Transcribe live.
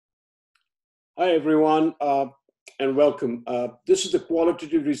Hi, everyone, and welcome. This is the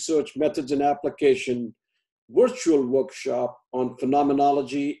Qualitative Research Methods and Application virtual workshop on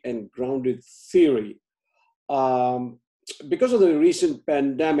phenomenology and grounded theory. Um, because of the recent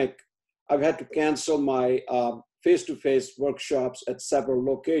pandemic, I've had to cancel my face-to-face workshops at several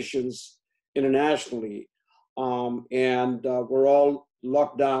locations internationally. And we're all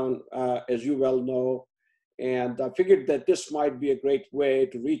locked down, as you well know. And I figured that this might be a great way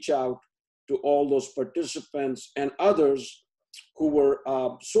to reach out to all those participants and others who were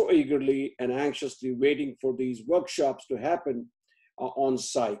so eagerly and anxiously waiting for these workshops to happen on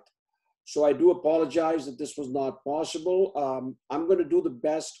site. So I do apologize that this was not possible. I'm going to do the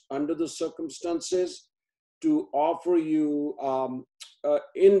best under the circumstances to offer you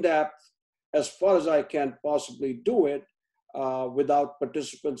in-depth, as far as I can possibly do it, without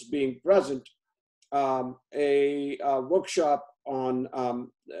participants being present, a workshop on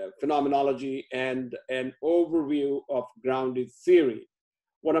phenomenology and an overview of grounded theory.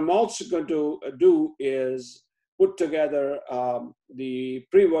 What I'm also going to do is put together the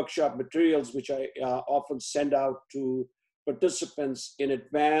pre-workshop materials, which I often send out to participants in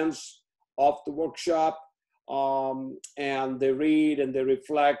advance of the workshop, and they read and they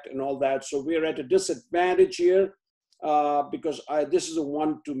reflect and all that. So we're at a disadvantage here because this is a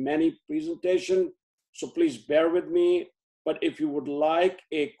one-to-many presentation, so please bear with me. But if you would like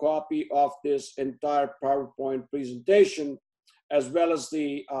a copy of this entire PowerPoint presentation, as well as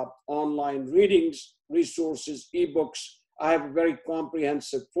the online readings, resources, ebooks, I have a very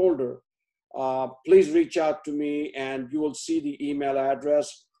comprehensive folder. Please reach out to me and you will see the email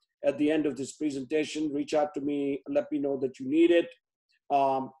address at the end of this presentation. Reach out to me, let me know that you need it,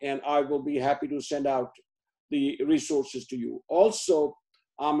 and I will be happy to send out the resources to you. Also,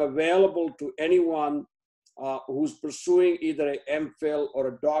 I'm available to anyone who's pursuing either an MPhil or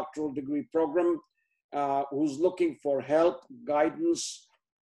a doctoral degree program, who's looking for help, guidance,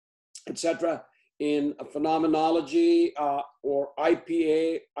 etc., in phenomenology or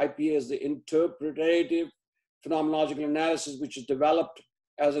IPA. IPA is the interpretative phenomenological analysis, which is developed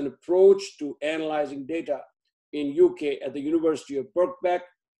as an approach to analyzing data in UK at the University of Birkbeck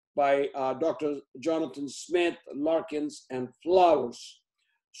by Dr. Jonathan Smith, Larkins, and Flowers.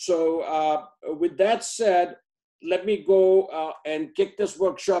 So with that said, let me go and kick this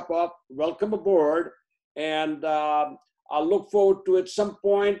workshop off. Welcome aboard, and I'll look forward to at some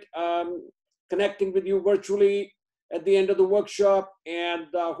point connecting with you virtually at the end of the workshop, and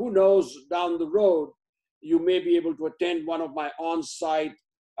who knows, down the road, you may be able to attend one of my on-site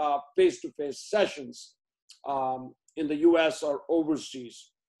face-to-face sessions in the US or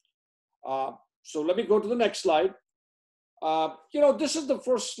overseas. So let me go to the next slide. This is the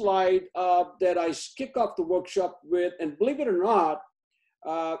first slide that I kick off the workshop with, and believe it or not,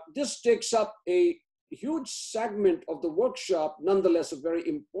 this takes up a huge segment of the workshop, nonetheless a very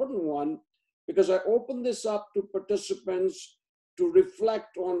important one, because I open this up to participants to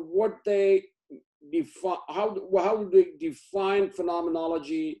reflect on what they define, how do they define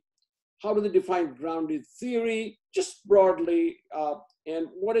phenomenology, how do they define grounded theory, just broadly, and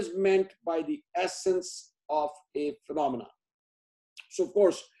what is meant by the essence of a phenomenon. So of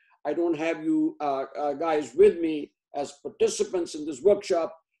course, I don't have you guys with me as participants in this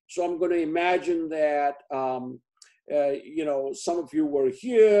workshop, so I'm going to imagine that some of you were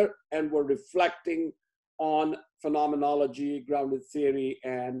here and were reflecting on phenomenology, grounded theory,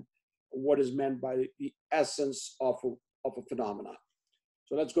 and what is meant by the essence of a phenomenon.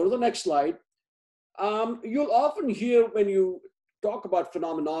 So let's go to the next slide. You'll often hear, when you talk about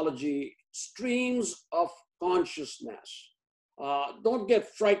phenomenology, streams of consciousness. Don't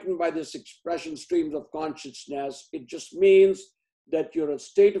get frightened by this expression, streams of consciousness. It just means that you're a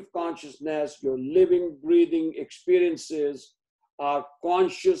state of consciousness, your living, breathing experiences are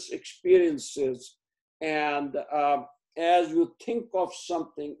conscious experiences. And as you think of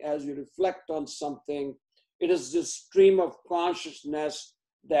something, as you reflect on something, it is this stream of consciousness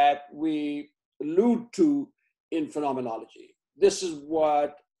that we allude to in phenomenology. This is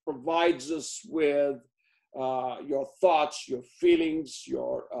what provides us with your thoughts, your feelings,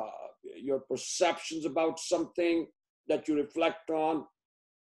 your perceptions about something that you reflect on.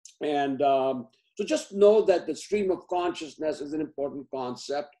 And so just know that the stream of consciousness is an important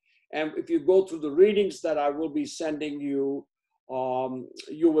concept. And if you go through the readings that I will be sending you,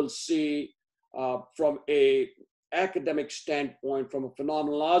 you will see from an academic standpoint, from a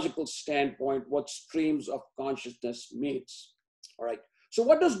phenomenological standpoint, what streams of consciousness means. All right. So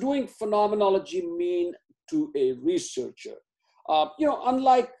what does doing phenomenology mean to a researcher?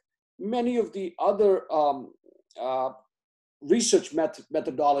 Unlike many of the other research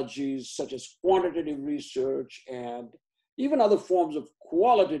methodologies such as quantitative research and even other forms of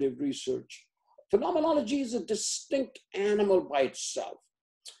qualitative research, phenomenology is a distinct animal by itself.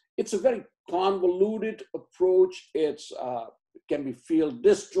 It's a very convoluted approach. It can be feel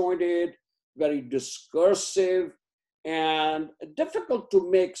disjointed, very discursive, and difficult to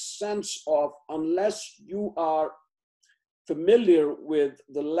make sense of unless you are familiar with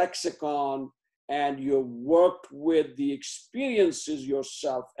the lexicon and you've worked with the experiences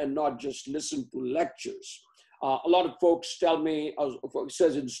yourself and not just listen to lectures. A lot of folks tell me,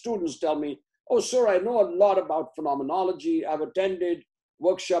 says in students tell me, oh, sir, I know a lot about phenomenology. I've attended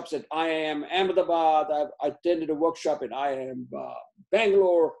workshops at IIM Ahmedabad. I've attended a workshop at IIM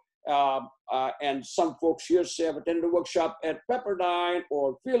Bangalore. And some folks here say I've attended a workshop at Pepperdine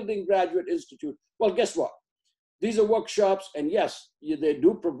or Fielding Graduate Institute. Well, guess what? These are workshops, and yes, they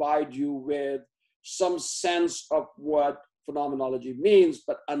do provide you with some sense of what phenomenology means,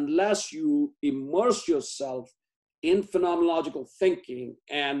 but unless you immerse yourself in phenomenological thinking,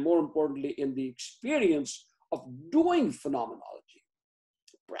 and more importantly, in the experience of doing phenomenology,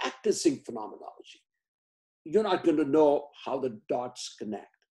 practicing phenomenology, you're not going to know how the dots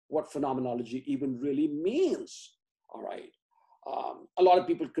connect, what phenomenology even really means, all right? A lot of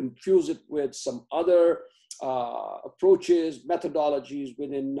people confuse it with some other approaches, methodologies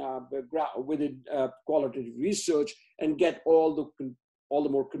within qualitative research and get all the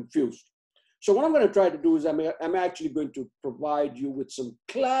more confused. So what I'm going to try to do is I'm actually going to provide you with some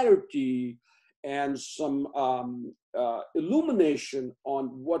clarity and some illumination on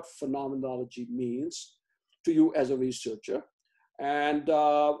what phenomenology means to you as a researcher, and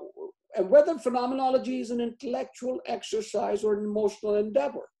whether phenomenology is an intellectual exercise or an emotional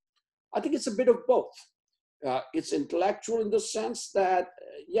endeavor. I think it's a bit of both. It's intellectual in the sense that,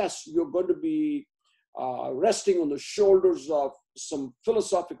 yes, you're going to be resting on the shoulders of some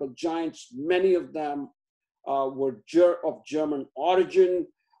philosophical giants. Many of them were of German origin.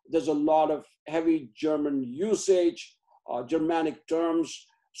 There's a lot of heavy German usage, Germanic terms.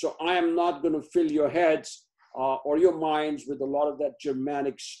 So I am not going to fill your heads or your minds with a lot of that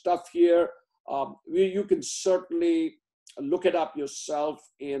Germanic stuff here. You can certainly look it up yourself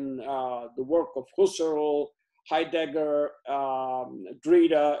in the work of Husserl, Heidegger,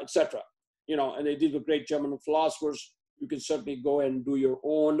 Derrida, etc. You know, and these were great German philosophers. You can certainly go and do your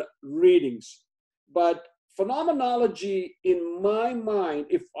own readings. But phenomenology, in my mind,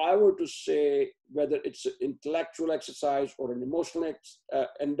 if I were to say whether it's an intellectual exercise or an emotional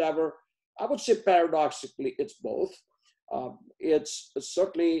endeavor, I would say paradoxically it's both. It's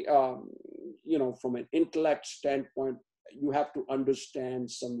certainly, you know, from an intellect standpoint, you have to understand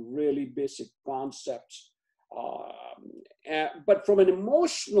some really basic concepts. But from an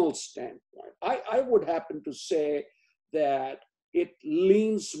emotional standpoint, I would happen to say that it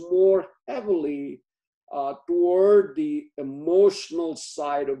leans more heavily toward the emotional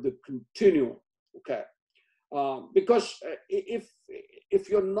side of the continuum, okay? Because if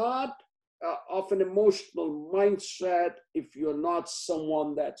you're not of an emotional mindset, if you're not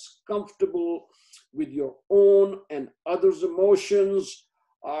someone that's comfortable with your own and others' emotions,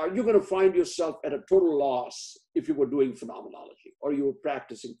 you're going to find yourself at a total loss if you were doing phenomenology or you were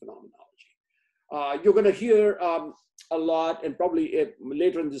practicing phenomenology. You're going to hear a lot, and probably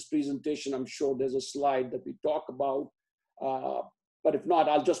later in this presentation, I'm sure there's a slide that we talk about. But if not,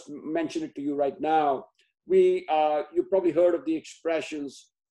 I'll just mention it to you right now. You probably heard of the expressions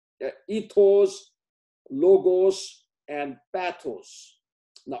ethos, logos, and pathos.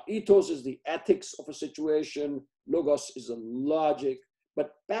 Now, ethos is the ethics of a situation. Logos is the logic.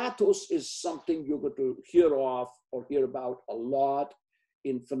 But pathos is something you're going to hear of or hear about a lot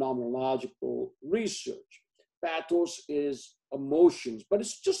in phenomenological research. Pathos is emotions, but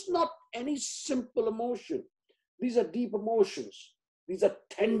it's just not any simple emotion. These are deep emotions. These are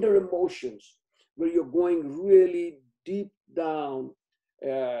tender emotions where you're going really deep down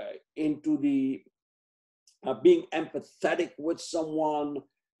into the being empathetic with someone,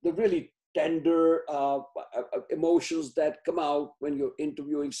 the really tender emotions that come out when you're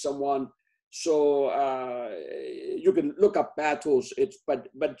interviewing someone. So you can look up pathos. But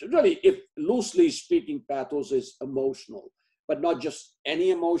really, if loosely speaking, pathos is emotional, but not just any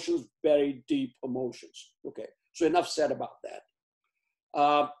emotions, very deep emotions. Okay, so enough said about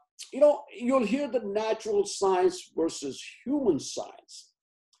that. You know, you'll hear the natural science versus human science.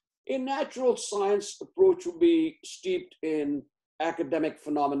 A natural science approach will be steeped in academic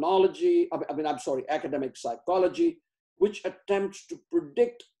phenomenology, academic psychology, which attempts to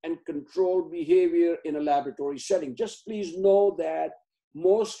predict and control behavior in a laboratory setting. Just please know that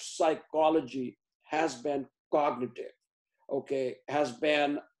most psychology has been cognitive. okay, has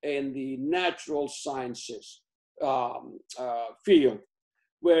been in the natural sciences field,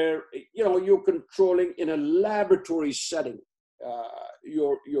 where you're controlling in a laboratory setting.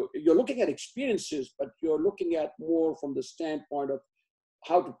 You're looking at experiences, but you're looking at more from the standpoint of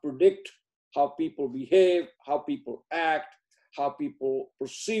how to predict how people behave, how people act, how people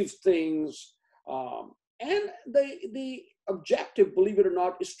perceive things. And the objective, believe it or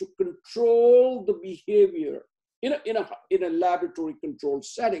not, is to control the behavior in a laboratory controlled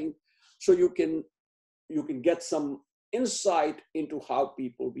setting, so you can get some insight into how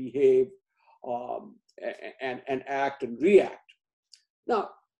people behave, and act and react.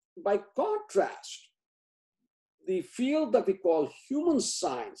 Now, by contrast, the field that we call human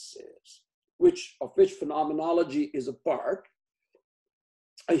sciences, of which phenomenology is a part,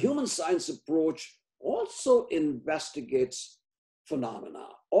 a human science approach also investigates phenomena,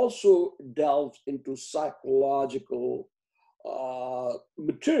 also delves into psychological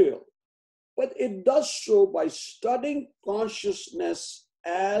material, but it does so by studying consciousness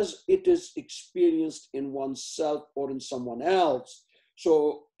as it is experienced in oneself or in someone else.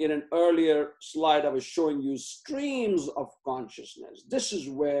 So in an earlier slide, I was showing you streams of consciousness. This is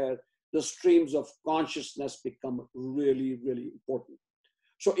where the streams of consciousness become really, really important.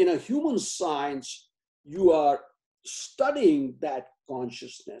 So in a human science, you are studying that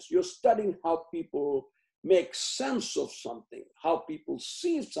consciousness. You're studying how people make sense of something, how people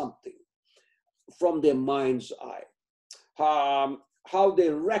see something from their mind's eye, how they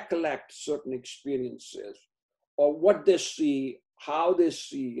recollect certain experiences, or what they see, how they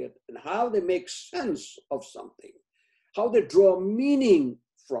see it, and how they make sense of something, how they draw meaning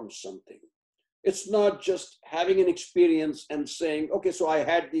from something. It's not just having an experience and saying, okay, so I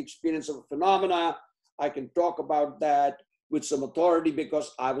had the experience of a phenomena. I can talk about that with some authority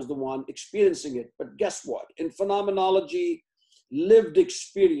because I was the one experiencing it. But guess what? In phenomenology, lived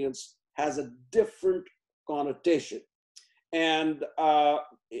experience has a different connotation. And I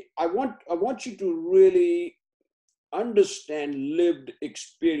want you to really understand lived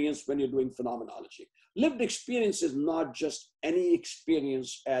experience when you're doing phenomenology. Lived experience is not just any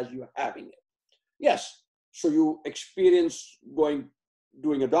experience as you're having it. Yes, so you experience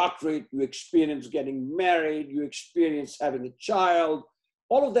doing a doctorate, you experience getting married, you experience having a child.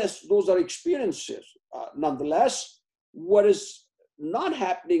 All of those are experiences. Nonetheless, what is not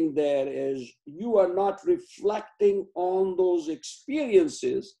happening there is you are not reflecting on those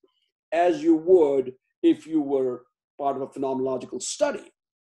experiences as you would if you were part of a phenomenological study.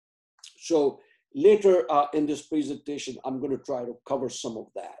 So later in this presentation, I'm going to try to cover some of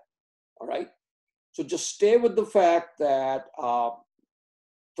that. All right. So just stay with the fact that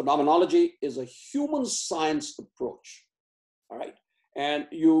phenomenology is a human science approach. All right. And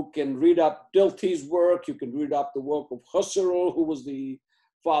you can read up Dilthey's work. You can read up the work of Husserl, who was the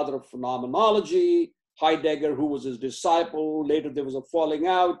father of phenomenology, Heidegger, who was his disciple. Later, there was a falling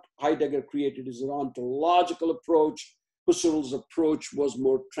out. Heidegger created his ontological approach. Husserl's approach was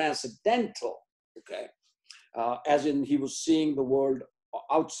more transcendental, okay? As in, he was seeing the world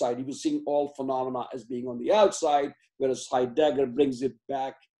outside. He was seeing all phenomena as being on the outside, whereas Heidegger brings it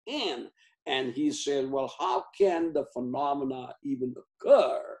back in. And he said, well, how can the phenomena even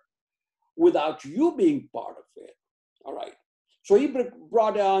occur without you being part of it? All right. So he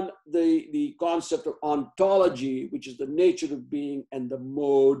brought on the concept of ontology, which is the nature of being and the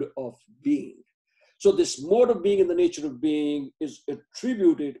mode of being. So this mode of being and the nature of being is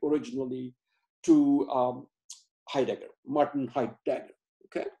attributed originally to Heidegger, Martin Heidegger,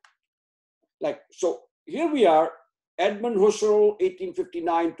 okay? So here we are, Edmund Husserl,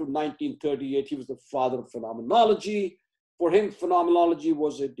 1859 to 1938, he was the father of phenomenology. For him, phenomenology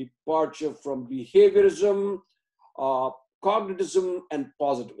was a departure from behaviorism, cognitivism, and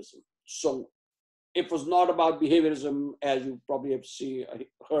positivism. So it was not about behaviorism, as you probably have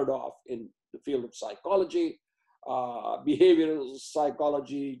heard of in the field of psychology, behavioral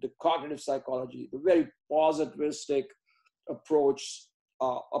psychology, the cognitive psychology, the very positivistic approaches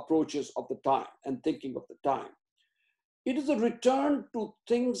of the time and thinking of the time. It is a return to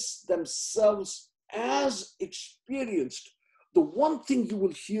things themselves as experienced. The one thing you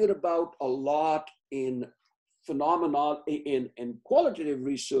will hear about a lot in in qualitative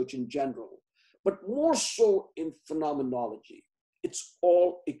research in general, but more so in phenomenology, it's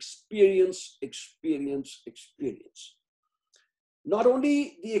all experience, experience, experience. Not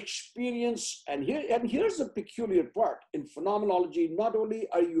only the experience, and here's the peculiar part. In phenomenology, not only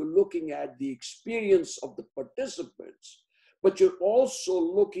are you looking at the experience of the participants, but you're also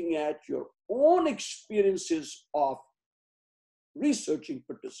looking at your own experiences of researching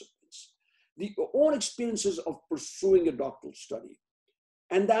participants. the own experiences of pursuing a doctoral study.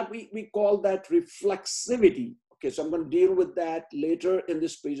 And that we call that reflexivity. Okay, so I'm going to deal with that later in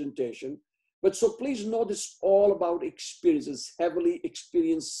this presentation. But so please know this all about experiences, heavily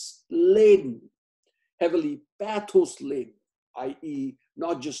experience laden, heavily pathos laden, i.e.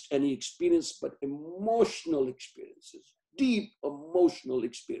 not just any experience, but emotional experiences, deep emotional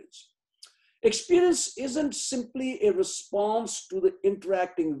experience. Experience isn't simply a response to the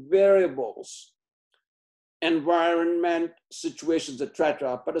interacting variables, environment, situations,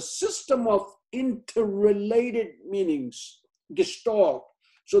 etc., but a system of interrelated meanings, gestalt.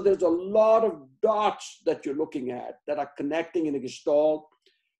 So there's a lot of dots that you're looking at that are connecting in a gestalt.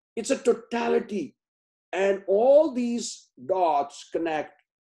 It's a totality, and all these dots connect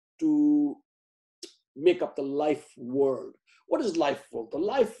to make up the life world. What is life world? The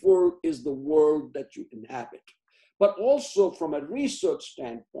life world is the world that you inhabit. But also from a research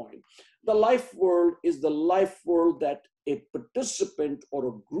standpoint, the life world is the life world that a participant or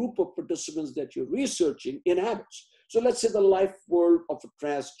a group of participants that you're researching inhabits. So let's say the life world of a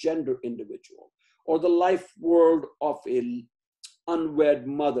transgender individual, or the life world of an unwed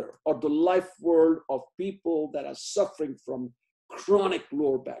mother, or the life world of people that are suffering from chronic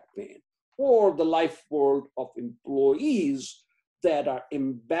lower back pain, or the life world of employees that are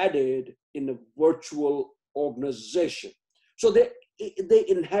embedded in a virtual organization. So they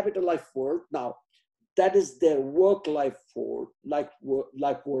inhabit a life world. Now, that is their work life world, life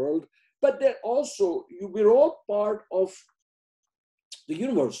world, but they're also, we're all part of the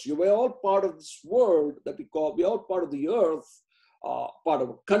universe. We're all part of this world that we're all part of the earth, part of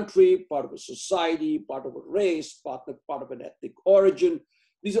a country, part of a society, part of a race, part of an ethnic origin.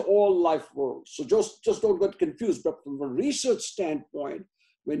 These are all life worlds. So just don't get confused. But from a research standpoint,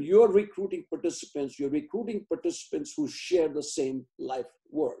 when you're recruiting participants who share the same life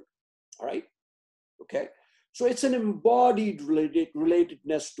world. All right? Okay? So it's an embodied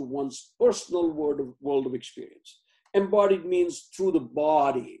relatedness to one's personal world of experience. Embodied means through the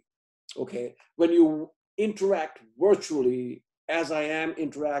body. Okay? When you interact virtually, as I am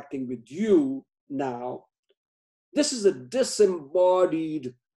interacting with you now, this is a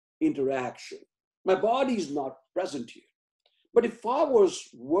disembodied interaction. My body is not present here. But if I was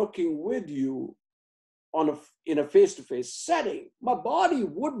working with you in a face-to-face setting, my body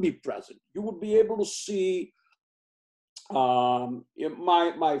would be present. You would be able to see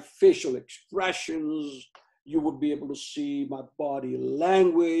my facial expressions. You would be able to see my body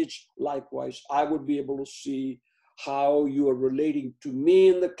language. Likewise, I would be able to see how you are relating to me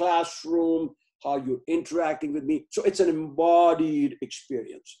in the classroom, how you're interacting with me. So it's an embodied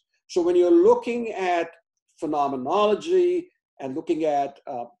experience. So when you're looking at phenomenology and looking at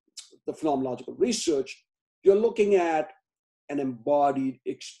the phenomenological research, you're looking at an embodied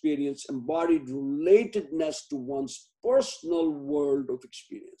experience, embodied relatedness to one's personal world of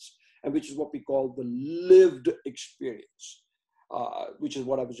experience, and which is what we call the lived experience, which is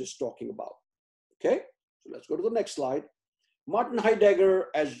what I was just talking about. Okay, so let's go to the next slide. Martin Heidegger,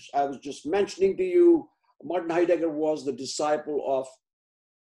 as I was just mentioning to you, Martin Heidegger was the disciple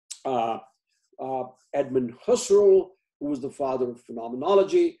of Edmund Husserl, who was the father of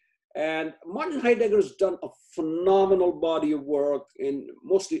phenomenology. And Martin Heidegger has done a phenomenal body of work in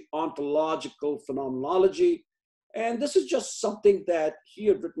mostly ontological phenomenology. And this is just something that he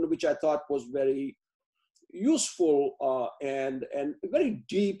had written, which I thought was very useful and very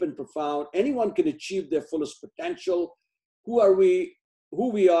deep and profound. Anyone can achieve their fullest potential. Who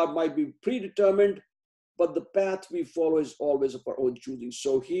we are might be predetermined, but the path we follow is always of our own choosing.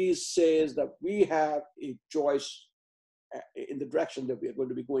 So he says that we have a choice in the direction that we are going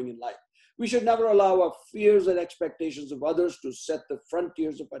to be going in life. We should never allow our fears and expectations of others to set the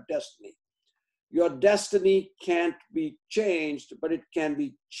frontiers of our destiny. Your destiny can't be changed, but it can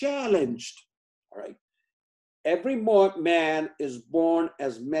be challenged. All right. Every man is born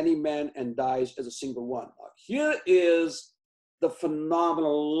as many men and dies as a single one. Now, here is the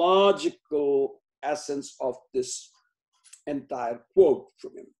phenomenological essence of this entire quote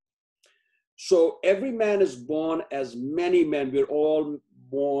from him. So every man is born as many men. We're all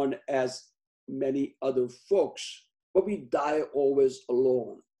born as many other folks, but we die always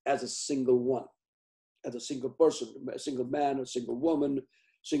alone as a single one, as a single person, a single man, a single woman,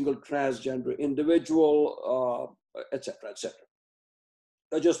 single transgender individual, etc., etc.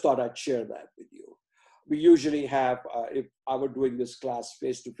 I just thought I'd share that with you. We usually have, if I were doing this class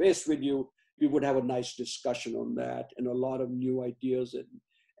face-to-face with you, we would have a nice discussion on that, and a lot of new ideas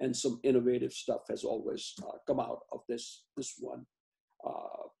and some innovative stuff has always come out of this one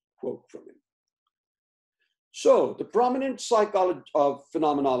quote from him. So the prominent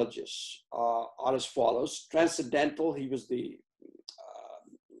phenomenologists are as follows. Transcendental, he was the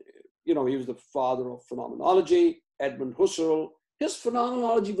he was the father of phenomenology. Edmund Husserl, his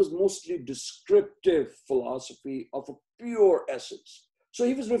phenomenology was mostly descriptive philosophy of a pure essence. So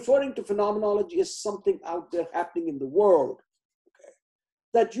he was referring to phenomenology as something out there happening in the world, okay,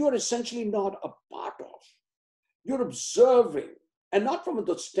 that you're essentially not a part of. You're observing, and not from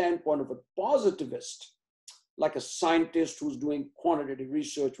the standpoint of a positivist, like a scientist who's doing quantitative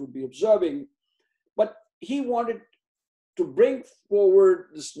research would be observing, but he wanted to bring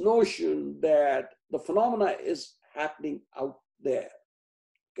forward this notion that the phenomena is happening out there.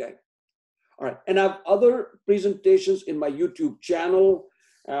 Okay. All right. And I have other presentations in my YouTube channel.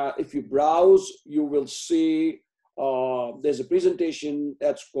 If you browse, you will see there's a presentation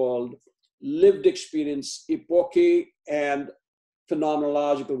that's called Lived Experience, Epoche, and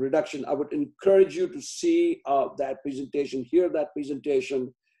Phenomenological Reduction. I would encourage you to see that presentation, hear that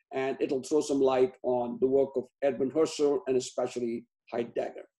presentation, and it'll throw some light on the work of Edmund Husserl and especially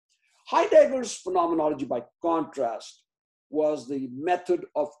Heidegger. Heidegger's phenomenology, by contrast, was the method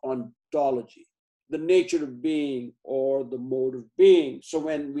of ontology, the nature of being or the mode of being. So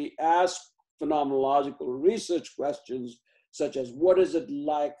when we ask phenomenological research questions, such as what is it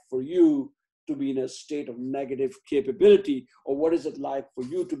like for you to be in a state of negative capability, or what is it like for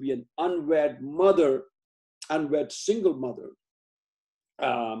you to be an unwed mother, unwed single mother,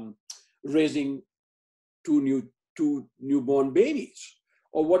 raising two newborn babies?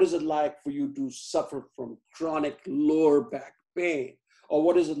 Or what is it like for you to suffer from chronic lower back pain? Or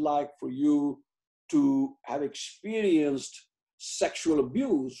what is it like for you to have experienced sexual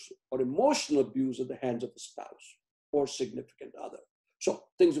abuse or emotional abuse at the hands of a spouse or significant other? So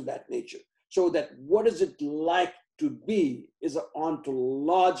things of that nature. So that what is it like to be is an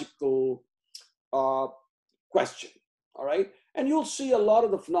ontological question, all right? And you'll see a lot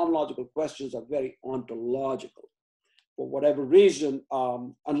of the phenomenological questions are very ontological. For whatever reason,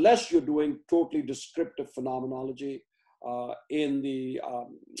 unless you're doing totally descriptive phenomenology in the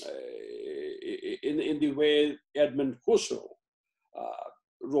way Edmund Husserl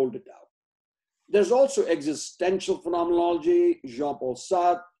rolled it out. There's also existential phenomenology, Jean-Paul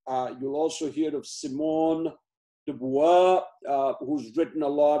Sartre. You'll also hear of Simone de Beauvoir, who's written a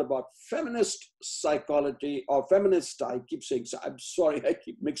lot about feminist psychology, or feminist, I keep saying, I'm sorry, I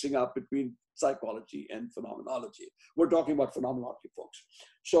keep mixing up between psychology and phenomenology. We're talking about phenomenology, folks.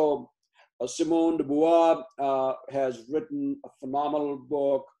 So Simone de Beauvoir has written a phenomenal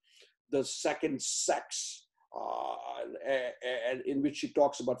book, The Second Sex, and in which she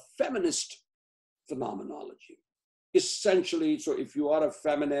talks about feminist phenomenology. Essentially, so if you are a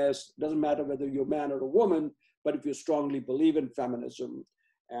feminist, it doesn't matter whether you're a man or a woman, but if you strongly believe in feminism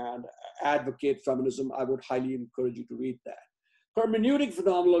and advocate feminism, I would highly encourage you to read that. Hermeneutic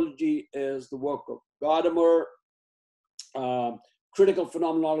phenomenology is the work of Gadamer. Critical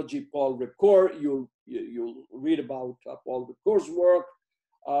phenomenology, Paul Ricoeur. You'll read about Paul Ricoeur's work.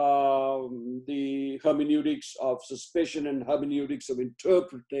 The hermeneutics of suspicion and hermeneutics of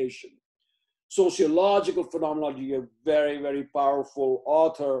interpretation. Sociological phenomenology, a very, very powerful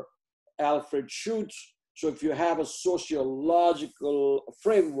author, Alfred Schutz. So if you have a sociological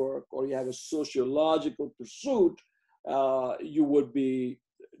framework or you have a sociological pursuit, you would be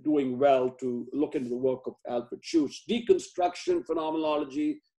doing well to look into the work of Alfred Schutz. Deconstruction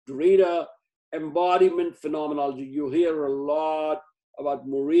phenomenology, Derrida. Embodiment phenomenology, you hear a lot about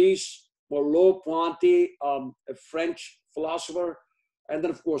Maurice Merleau-Ponty, a French philosopher. And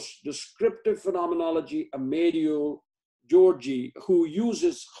then, of course, descriptive phenomenology, Amadeo Giorgi, who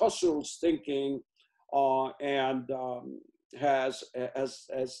uses Husserl's thinking and has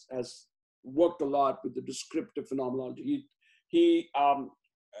worked a lot with the descriptive phenomenology. He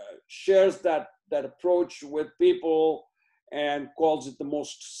shares that approach with people and calls it the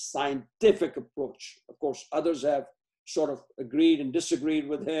most scientific approach. Of course, others have sort of agreed and disagreed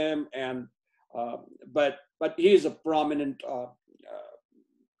with him, and but he is a prominent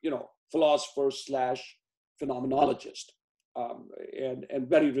philosopher slash phenomenologist, and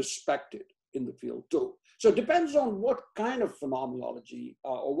very respected in the field too. So it depends on what kind of phenomenology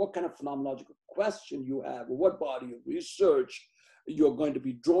or what kind of phenomenological question you have, or what body of research you're going to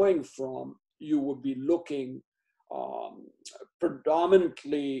be drawing from. You would be looking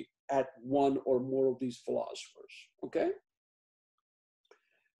predominantly at one or more of these philosophers, okay?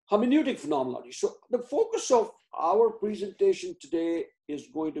 Hermeneutic phenomenology. So the focus of our presentation today is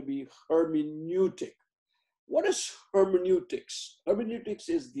going to be hermeneutic. What is hermeneutics? Hermeneutics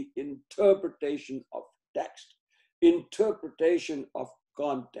is the interpretation of text, interpretation of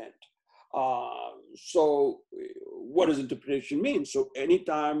content. So what does interpretation mean? So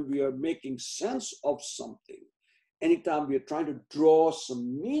anytime we are making sense of something, anytime we are trying to draw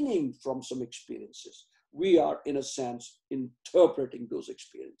some meaning from some experiences, we are, in a sense, interpreting those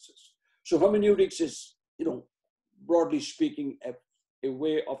experiences. So hermeneutics is, broadly speaking, a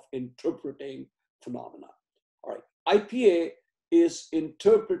way of interpreting phenomena. All right. IPA is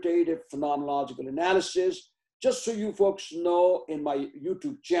interpretative phenomenological analysis. Just so you folks know, in my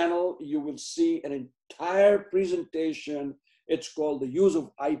YouTube channel, you will see an entire presentation. It's called The Use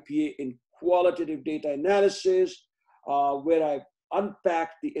of IPA in Qualitative Data Analysis, where I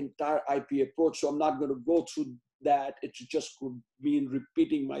unpack the entire IPA approach. So I'm not going to go through that. It just could mean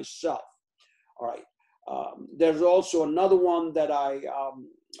repeating myself. All right. There's also another one that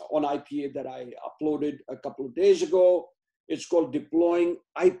on IPA that I uploaded a couple of days ago. It's called Deploying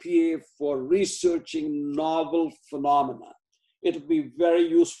IPA for Researching Novel Phenomena. It'll be very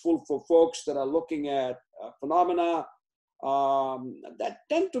useful for folks that are looking at phenomena that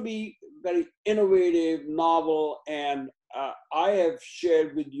tend to be very innovative, novel, and I have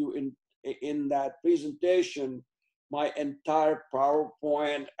shared with you in that presentation my entire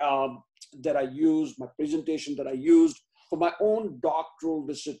PowerPoint that I used, my presentation that I used for my own doctoral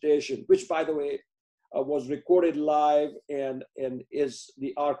dissertation, which, by the way, was recorded live, and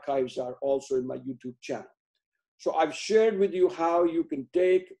the archives are also in my YouTube channel. So I've shared with you how you can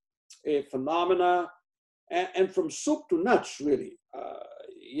take a phenomena and from soup to nuts, really.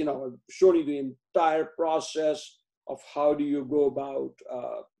 I've shown you the entire process of how do you go about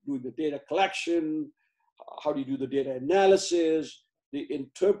doing the data collection, how do you do the data analysis, the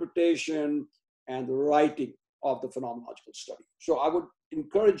interpretation, and the writing of the phenomenological study. So I would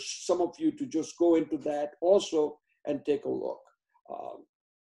encourage some of you to just go into that also and take a look.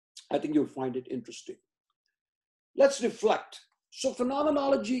 I think you'll find it interesting. Let's reflect. So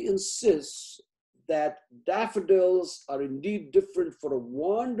phenomenology insists that daffodils are indeed different for a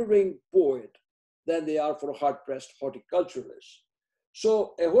wandering poet than they are for a hard-pressed horticulturalist.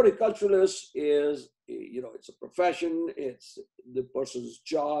 So a horticulturalist is, it's a profession, it's the person's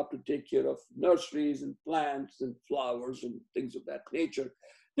job to take care of nurseries and plants and flowers and things of that nature.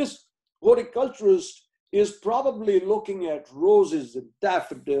 This horticulturist is probably looking at roses and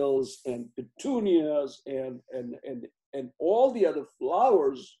daffodils and petunias and all the other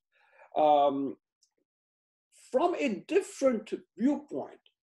flowers from a different viewpoint.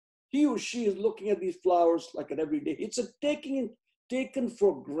 He or she is looking at these flowers like an everyday. It's a taken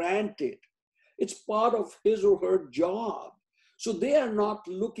for granted. It's part of his or her job. So they are not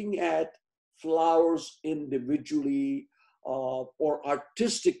looking at flowers individually or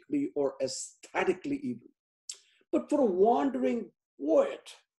artistically or aesthetically even. But for a wandering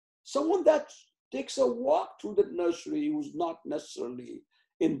poet, someone that takes a walk through the nursery who's not necessarily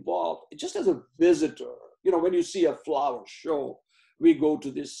involved, just as a visitor, when you see a flower show, we go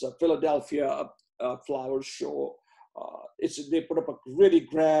to this Philadelphia flower show. They put up a really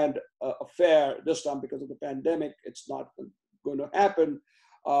grand affair this time because of the pandemic. It's not going to happen,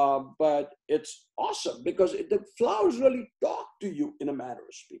 but it's awesome because the flowers really talk to you in a manner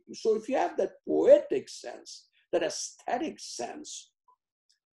of speaking. So if you have that poetic sense, that aesthetic sense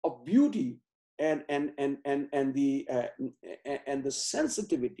of beauty and the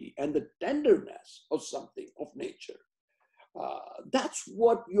sensitivity and the tenderness of something of nature, that's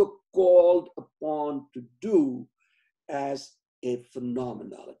what you're called upon to do as a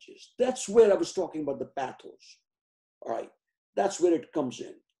phenomenologist. That's where I was talking about the pathos. All right, that's where it comes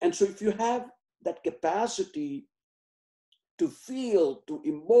in. And so if you have that capacity to feel, to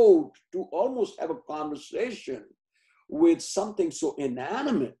emote, to almost have a conversation with something so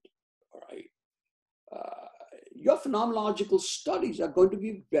inanimate, all right, your phenomenological studies are going to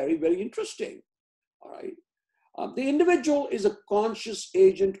be very, very interesting. All right. The individual is a conscious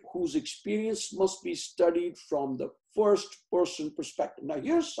agent whose experience must be studied from the first person perspective. Now,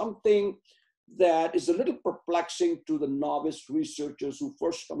 here's something that is a little perplexing to the novice researchers who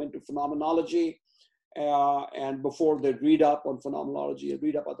first come into phenomenology and before they read up on phenomenology and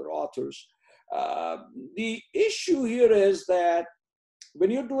read up other authors. The issue here is that when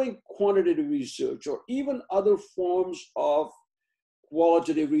you're doing quantitative research or even other forms of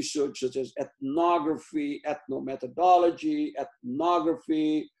qualitative research such as ethnography, ethnomethodology,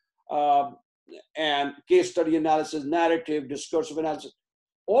 ethnography, and case study analysis, narrative, discursive analysis,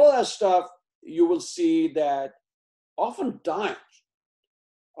 all of that stuff, you will see that oftentimes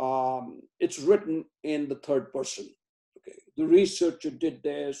it's written in the third person. Okay, the researcher did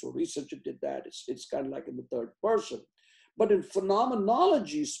this or researcher did that. It's kind of like in the third person. But in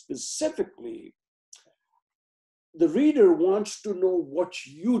phenomenology specifically, the reader wants to know what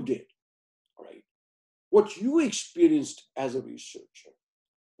you did. what you experienced as a researcher.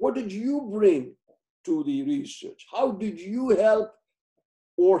 What did you bring to the research? How did you help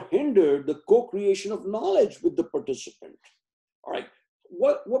or hinder the co-creation of knowledge with the participant? All right.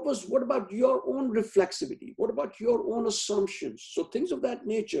 What about your own reflexivity? What about your own assumptions? So things of that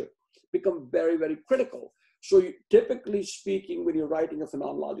nature become very, very critical. So typically speaking, when you're writing a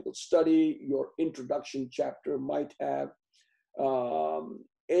phenomenological study, your introduction chapter might have a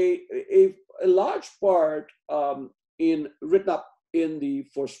large part written up in the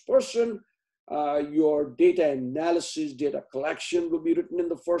first person. Your data analysis, data collection will be written in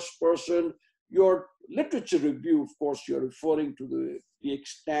the first person. Your literature review, of course, you're referring to the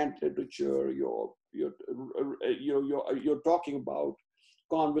extant literature. You're talking about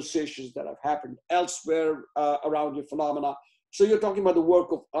conversations that have happened elsewhere around your phenomena. So you're talking about the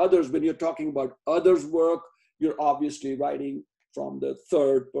work of others. When you're talking about others' work, you're obviously writing from the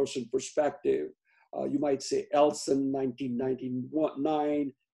third person perspective. You might say Elson,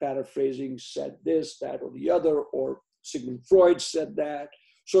 1999, paraphrasing, said this, that, or the other, or Sigmund Freud said that.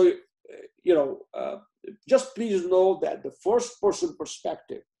 So, just please know that the first person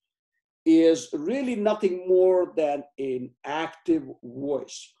perspective is really nothing more than an active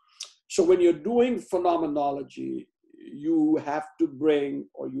voice. So when you're doing phenomenology, you have to bring,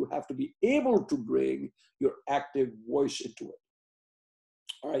 or you have to be able to bring, your active voice into it.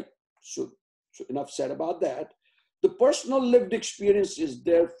 All right, so enough said about that. The personal lived experience is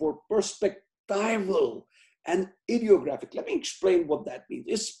therefore perspectival and ideographic. Let me explain what that means.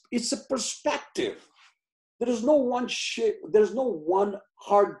 It's a perspective. There is no one shape, there's no one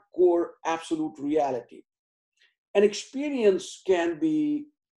hardcore absolute reality. An experience can be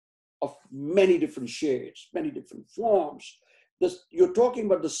of many different shades, many different forms. You're talking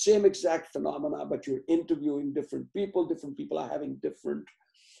about the same exact phenomena, but you're interviewing different people. Different people are having different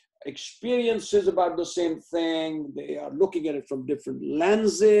experiences about the same thing. They are looking at it from different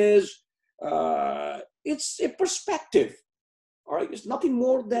lenses. It's a perspective, all right? It's nothing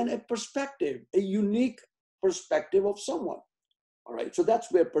more than a perspective, a unique perspective of someone, all right? So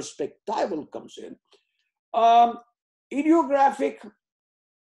that's where perspectival comes in. Ideographic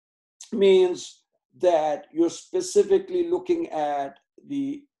means that you're specifically looking at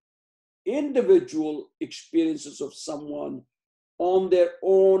the individual experiences of someone on their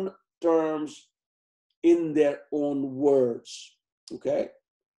own terms, in their own words, okay?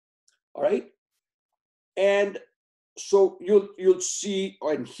 All right? And so you'll see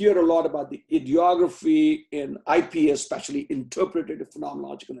and hear a lot about the ideography in IPS, especially interpretative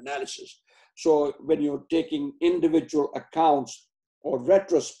phenomenological analysis. So when you're taking individual accounts or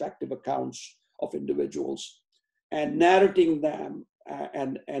retrospective accounts of individuals and narrating them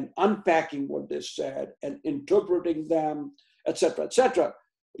and unpacking what they said and interpreting them, etc., etc.,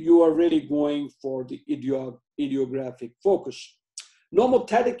 you are really going for the ideographic focus.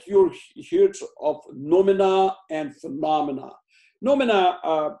 Nomothetic, you're here of noumena and phenomena.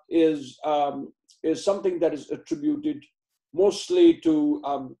 Noumena is something that is attributed mostly to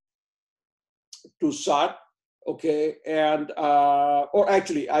Sartre, okay, and or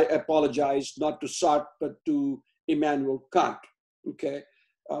actually, I apologize, not to Sartre, but to Immanuel Kant, okay,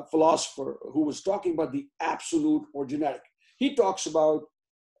 a philosopher who was talking about the absolute or generic. He talks about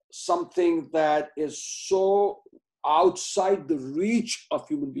something that is so outside the reach of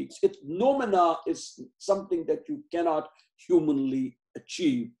human beings. Noumena is something that you cannot humanly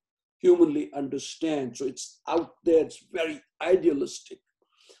achieve, humanly understand. So it's out there, it's very idealistic,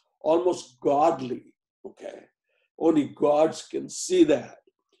 almost godly, okay? Only gods can see that.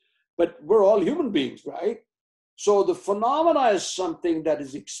 But we're all human beings, right? So the phenomena is something that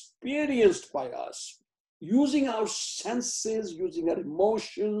is experienced by us using our senses, using our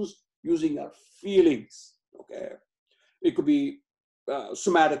emotions, using our feelings, okay? It could be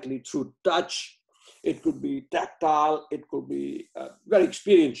somatically through touch. It could be tactile. It could be very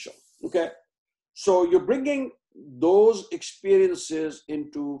experiential, okay? So you're bringing those experiences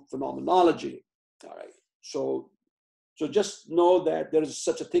into phenomenology, all right? So just know that there is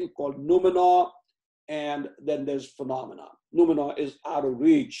such a thing called noumena, and then there's phenomena. Noumena is out of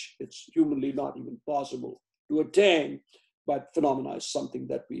reach. It's humanly not even possible to attain, but phenomena is something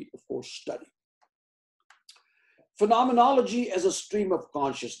that we, of course, study. Phenomenology as a stream of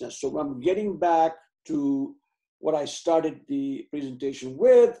consciousness. So I'm getting back to what I started the presentation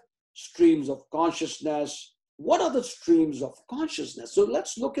with, streams of consciousness. What are the streams of consciousness? So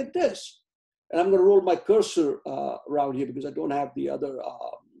let's look at this. And I'm going to roll my cursor around here because I don't have the other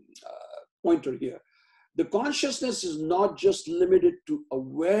pointer here. The consciousness is not just limited to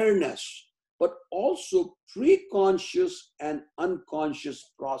awareness, but also pre-conscious and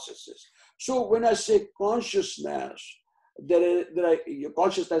unconscious processes. So when I say consciousness, your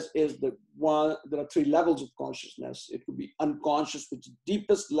consciousness is the one. There are three levels of consciousness. It could be unconscious, which is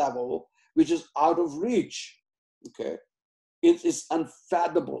deepest level, which is out of reach. Okay, it is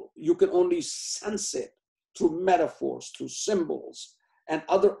unfathomable. You can only sense it through metaphors, through symbols, and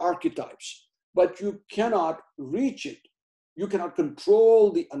other archetypes, but you cannot reach it. You cannot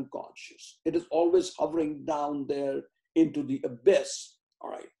control the unconscious. It is always hovering down there into the abyss. All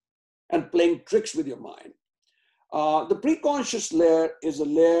right, and playing tricks with your mind. The preconscious layer is a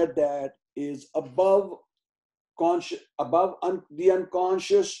layer that is above the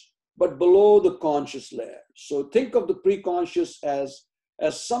unconscious, but below the conscious layer. So think of the preconscious as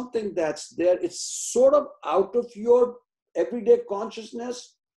something that's there. It's sort of out of your everyday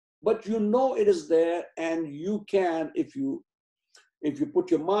consciousness, but you know it is there, and you can, if you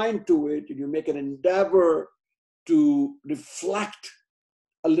put your mind to it, and you make an endeavor to reflect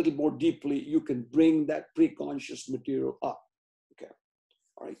a little more deeply, you can bring that preconscious material up. Okay,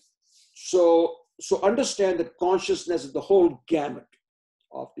 all right. So understand that consciousness is the whole gamut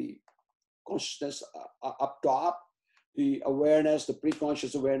of the consciousness up top, the awareness, the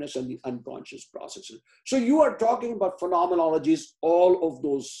preconscious awareness, and the unconscious processes. So you are talking about phenomenologies, all of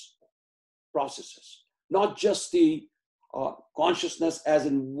those processes, not just the consciousness as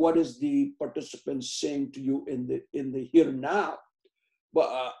in what is the participant saying to you in the here and now,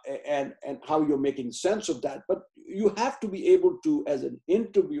 but and how you're making sense of that. But you have to be able to, as an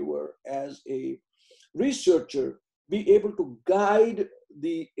interviewer, as a researcher, be able to guide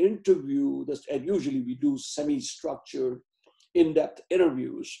the interview. And usually we do semi-structured, in-depth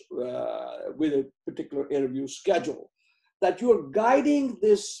interviews with a particular interview schedule, that you're guiding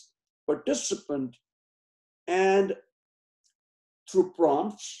this participant, and through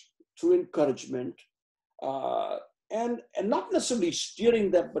prompts, through encouragement, and not necessarily steering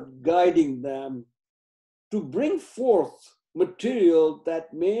them, but guiding them to bring forth material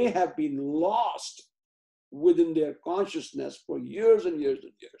that may have been lost within their consciousness for years and years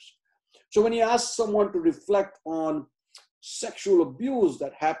and years. So when you ask someone to reflect on sexual abuse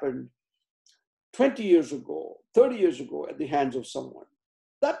that happened 20 years ago, 30 years ago at the hands of someone,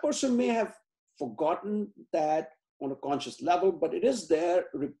 that person may have forgotten that on a conscious level, but it is there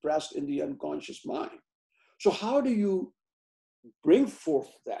repressed in the unconscious mind. So how do you bring forth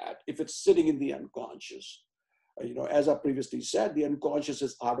that if it's sitting in the unconscious? As I previously said, the unconscious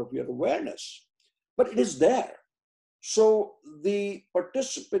is out of your awareness, but it is there. So the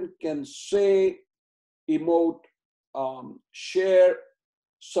participant can say, emote, share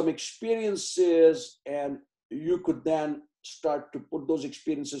some experiences, and you could then start to put those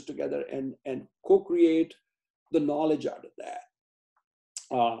experiences together and co-create the knowledge out of that.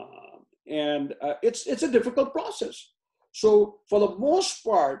 It's a difficult process. So for the most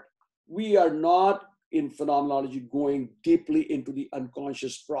part, we are not in phenomenology going deeply into the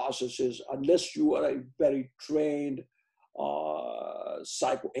unconscious processes unless you are a very trained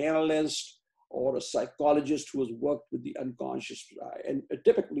psychoanalyst or a psychologist who has worked with the unconscious. And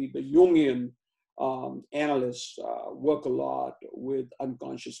typically the Jungian analysts work a lot with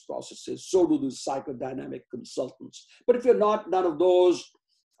unconscious processes. So do the psychodynamic consultants. But if you're none of those,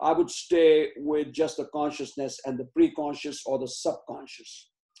 I would stay with just the consciousness and the preconscious or the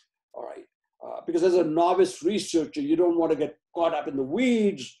subconscious. All right. Because as a novice researcher, you don't want to get caught up in the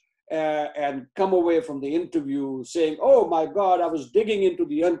weeds and come away from the interview saying, oh my God, I was digging into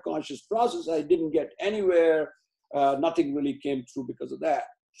the unconscious process. I didn't get anywhere. Nothing really came through because of that.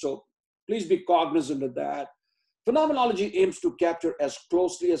 So please be cognizant of that. Phenomenology aims to capture as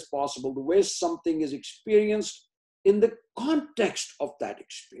closely as possible the way something is experienced in the context of that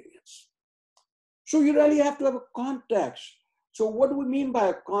experience. So you really have to have a context. So what do we mean by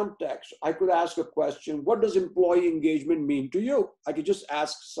a context? I could ask a question, what does employee engagement mean to you? I could just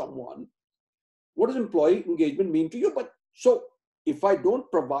ask someone, what does employee engagement mean to you? But so if I don't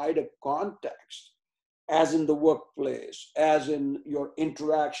provide a context, as in the workplace, as in your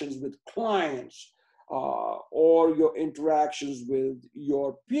interactions with clients, or your interactions with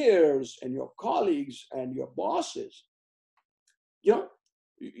your peers and your colleagues and your bosses, you're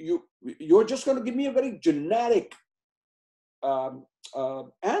just going to give me a very generic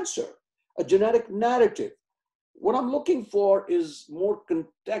answer, a generic narrative. What I'm looking for is more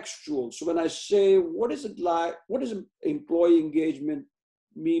contextual. So when I say, what does employee engagement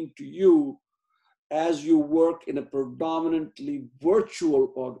mean to you as you work in a predominantly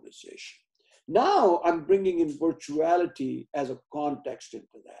virtual organization? Now I'm bringing in virtuality as a context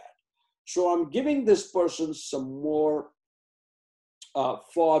into that. So I'm giving this person some more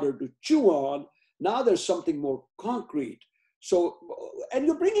fodder to chew on. Now there's something more concrete. So, and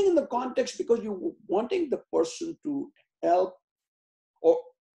you're bringing in the context because you're wanting the person to help or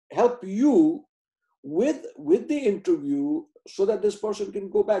help you with the interview so that this person can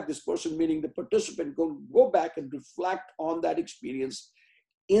go back, this person meaning the participant, go back and reflect on that experience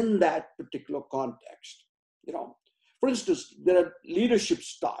in that particular context. You know, for instance, there are leadership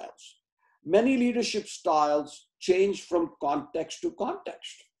styles. Many leadership styles change from context to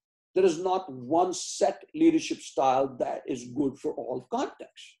context. There is not one set leadership style that is good for all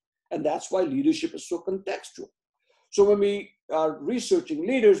contexts. And that's why leadership is so contextual. So when we are researching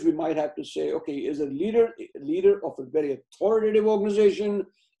leaders, we might have to say, okay, is a leader of a very authoritative organization?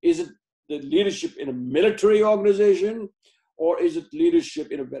 Is it the leadership in a military organization? Or is it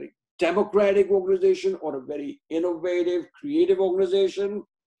leadership in a very democratic organization or a very innovative, creative organization?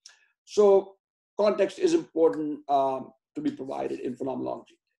 So context is important to be provided in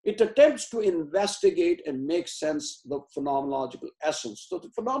phenomenology. It attempts to investigate and make sense the phenomenological essence. So the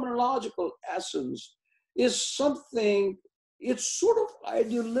phenomenological essence is something, it's sort of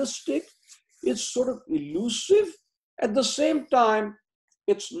idealistic, it's sort of elusive. At the same time,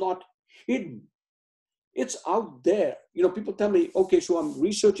 it's not hidden. It's out there. You know, people tell me, okay, so I'm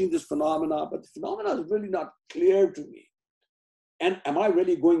researching this phenomena, but the phenomena is really not clear to me. And am I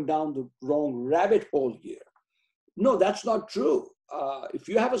really going down the wrong rabbit hole here? No, that's not true. If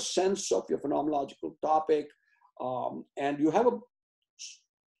you have a sense of your phenomenological topic and you have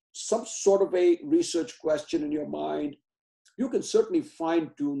some sort of a research question in your mind, you can certainly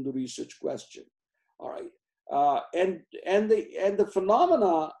fine-tune the research question. All right, and the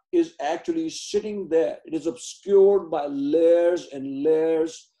phenomena is actually sitting there. It is obscured by layers and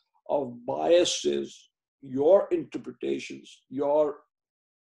layers of biases, your interpretations, your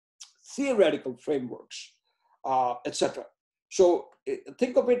theoretical frameworks, etc. So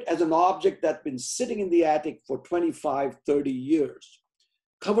think of it as an object that's been sitting in the attic for 25, 30 years,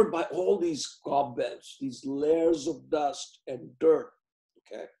 covered by all these cobwebs, these layers of dust and dirt,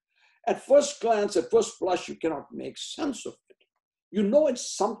 okay? At first glance, at first blush, you cannot make sense of it. You know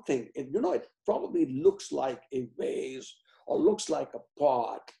it's something, you know it probably looks like a vase, or looks like a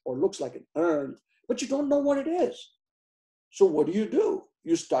pot, or looks like an urn, but you don't know what it is. So what do?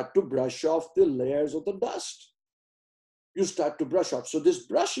 You start to brush off the layers of the dust. You start to brush off. So this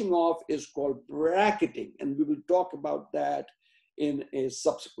brushing off is called bracketing, and we will talk about that in a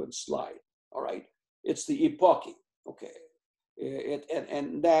subsequent slide. All right, it's the epochy. Okay, the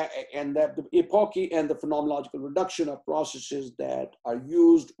epochy and the phenomenological reduction are processes that are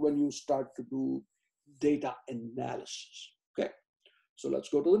used when you start to do data analysis. Okay, so let's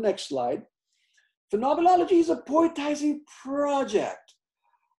go to the next slide. Phenomenology is a poetizing project.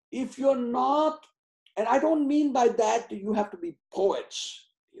 If you're not, and I don't mean by that you have to be poets,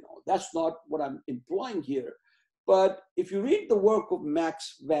 you know, that's not what I'm implying here. But if you read the work of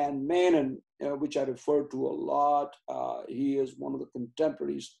Max van Manen, which I refer to a lot, he is one of the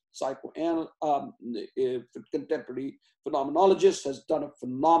contemporary contemporary phenomenologists, has done a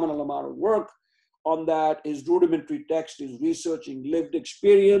phenomenal amount of work on that. His rudimentary text is researching lived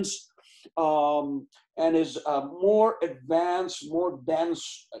experience, and his more advanced, more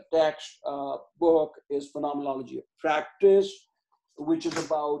dense text book is Phenomenology of Practice, which is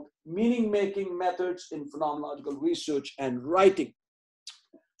about meaning-making methods in phenomenological research and writing.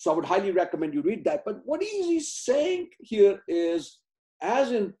 So I would highly recommend you read that. But what he's saying here is,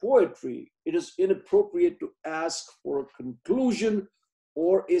 as in poetry, it is inappropriate to ask for a conclusion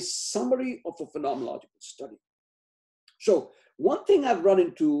or a summary of a phenomenological study. So one thing I've run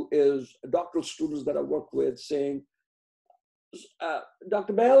into is doctoral students that I work with saying,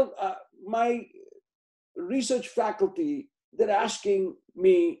 Dr. Bell, my research faculty, they're asking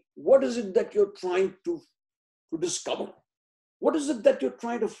me, what is it that you're trying to discover? What is it that you're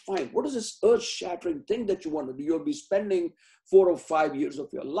trying to find? What is this earth-shattering thing that you want to do? You'll be spending 4 or 5 years of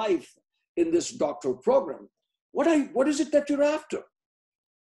your life in this doctoral program. What is it that you're after?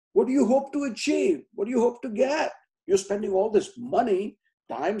 What do you hope to achieve? What do you hope to get? You're spending all this money,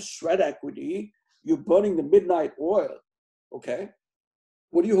 time, sweat equity. You're burning the midnight oil, okay?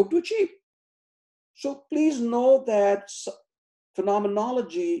 What do you hope to achieve? So please know that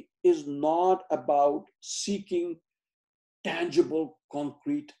phenomenology is not about seeking tangible,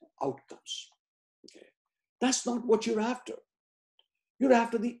 concrete outcomes. Okay, that's not what you're after. You're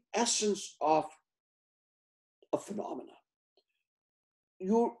after the essence of a phenomena.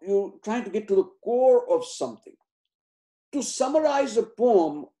 You're trying to get to the core of something. To summarize a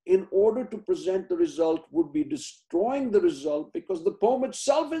poem in order to present the result would be destroying the result, because the poem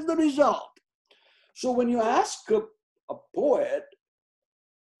itself is the result. So when you ask a poet,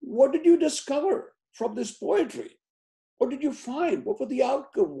 what did you discover from this poetry? What did you find? What were the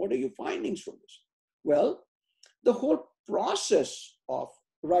outcome? What are your findings from this? Well, the whole process of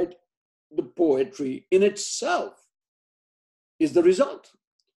write the poetry in itself is the result.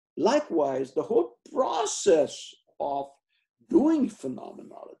 Likewise, the whole process of doing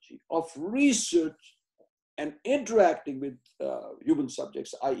phenomenology, of research and interacting with human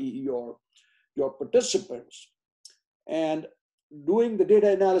subjects, i.e. your participants, and doing the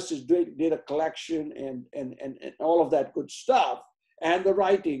data analysis, data collection, and all of that good stuff, and the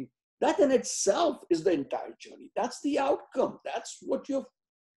writing, that in itself is the entire journey. That's the outcome. That's what you're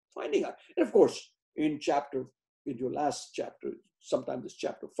finding out. And of course, in your last chapter, sometimes it's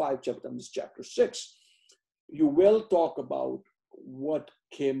chapter 5, sometimes it's chapter 6, you will talk about what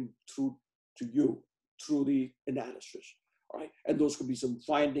came through to you through the analysis. All right? And those could be some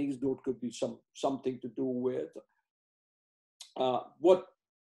findings, those could be something to do with what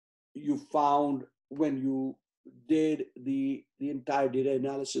you found when you did the entire data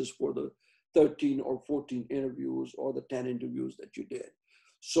analysis for the 13 or 14 interviews or the 10 interviews that you did.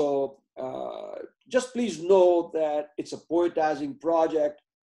 So just please know that it's a poetizing project.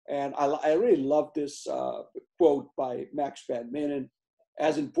 And I really love this quote by Max Van Manen.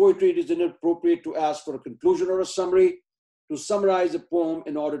 As in poetry, it is inappropriate to ask for a conclusion or a summary. To summarize a poem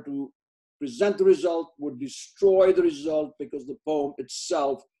in order to present the result would destroy the result, because the poem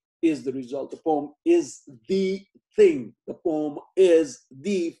itself is the result. The poem is the thing. The poem is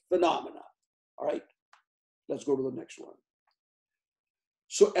the phenomena. All right, let's go to the next one.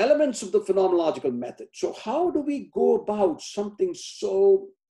 So elements of the phenomenological method. So how do we go about something so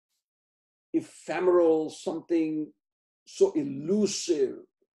ephemeral, something so elusive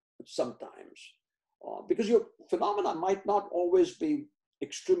sometimes? Because your phenomena might not always be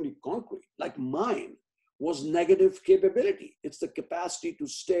extremely concrete. Like mine was negative capability. It's the capacity to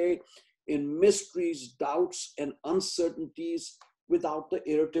stay in mysteries, doubts, and uncertainties without the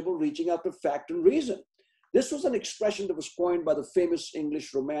irritable reaching out to fact and reason. This was an expression that was coined by the famous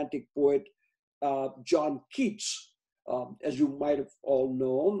English romantic poet John Keats. As you might have all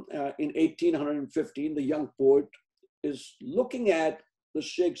known, in 1815, the young poet is looking at the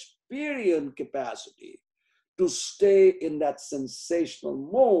Shakespearean capacity to stay in that sensational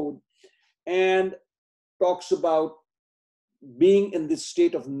mode, and talks about being in this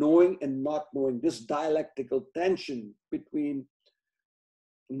state of knowing and not knowing, this dialectical tension between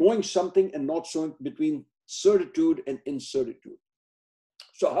knowing something and not knowing, between certitude and incertitude.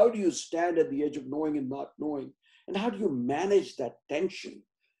 So how do you stand at the edge of knowing and not knowing? And how do you manage that tension,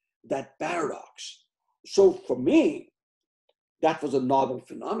 that paradox? So for me, that was a novel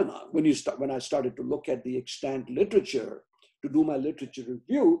phenomenon. When I started to look at the extant literature to do my literature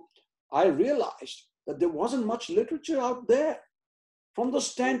review, I realized that there wasn't much literature out there from the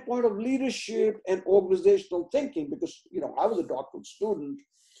standpoint of leadership and organizational thinking, because I was a doctoral student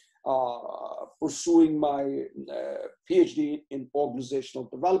pursuing my PhD in organizational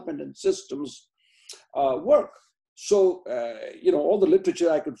development and systems work. So, all the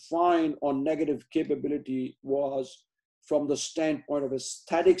literature I could find on negative capability was from the standpoint of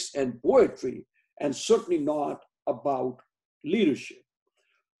aesthetics and poetry, and certainly not about leadership.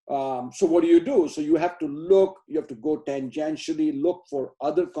 So what do? So you have to go tangentially, look for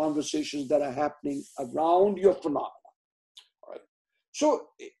other conversations that are happening around your phenomena. All right. So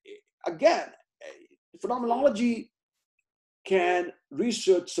again, phenomenology can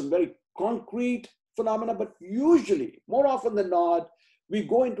research some very concrete phenomena, but usually, more often than not, we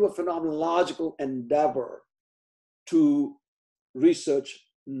go into a phenomenological endeavor to research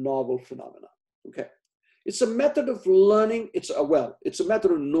novel phenomena. Okay. It's a method of learning. It's a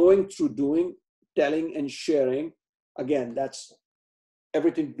method of knowing through doing, telling, and sharing. Again, that's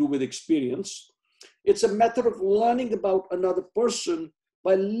everything to do with experience. It's a method of learning about another person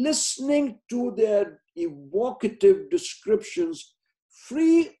by listening to their evocative descriptions,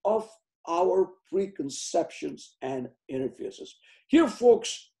 free of our preconceptions and interfaces. Here,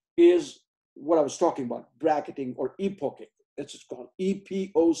 folks, is what I was talking about, bracketing or epoching. It's called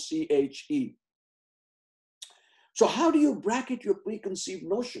E-P-O-C-H-E. So how do you bracket your preconceived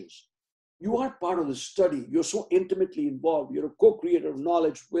notions? You are part of the study. You're so intimately involved. You're a co-creator of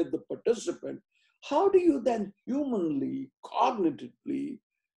knowledge with the participant. How do you then humanly, cognitively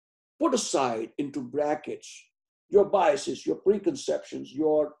put aside into brackets your biases, your preconceptions,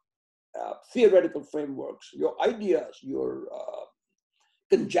 your theoretical frameworks, your ideas, your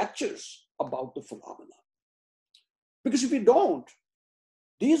conjectures about the phenomena? Because if you don't,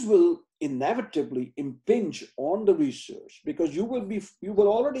 these will inevitably impinge on the research, because you will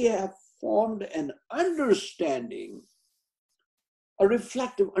already have formed an understanding a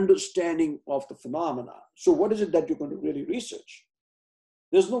reflective understanding of the phenomena. So what is it that you're going to really research?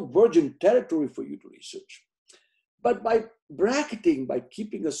 There's no virgin territory for you to research. But by bracketing, by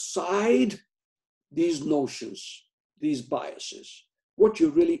keeping aside these notions, these biases, what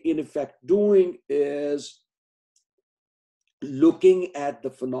you're really in effect doing is looking at the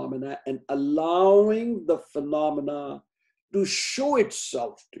phenomena and allowing the phenomena to show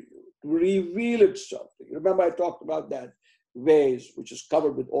itself to you, to reveal itself to you. Remember, I talked about that vase, which is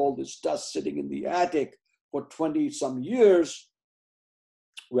covered with all this dust sitting in the attic for 20 some years.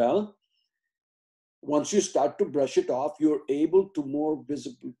 Well, once you start to brush it off, you're able to more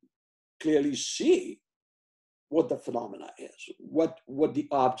visibly, clearly see what the phenomena is, what the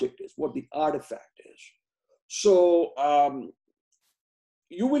object is, what the artifact is. So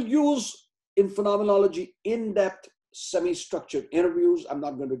you will use in phenomenology in-depth semi-structured interviews. I'm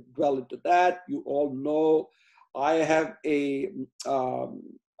not going to dwell into that. You all know I have a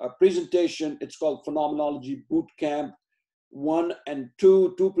presentation. It's called Phenomenology Bootcamp 1 and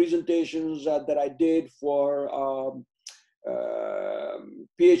 2, two presentations that I did for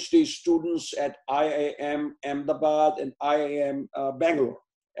PhD students at IIM Ahmedabad and IIM Bangalore.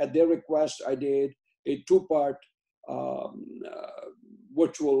 At their request, I did a two-part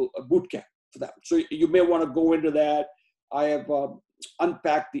virtual bootcamp for them. So you may want to go into that. I have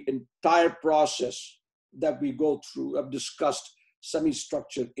unpacked the entire process that we go through. I've discussed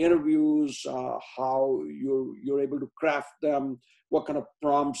semi-structured interviews, how you're able to craft them, what kind of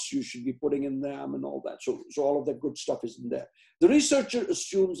prompts you should be putting in them and all that. So all of that good stuff is in there. The researcher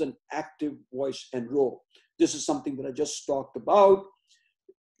assumes an active voice and role. This is something that I just talked about.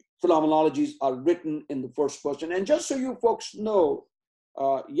 Phenomenologies are written in the first person. And just so you folks know,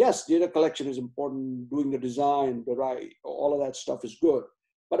 yes, data collection is important, doing the design, the right, all of that stuff is good.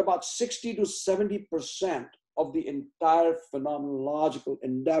 But about 60 to 70% of the entire phenomenological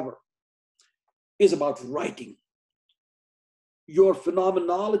endeavor is about writing. Your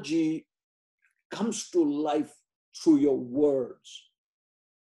phenomenology comes to life through your words,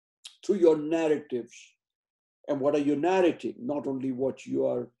 through your narratives. And what are you narrating? Not only what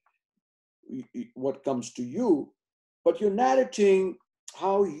comes to you, but you're narrating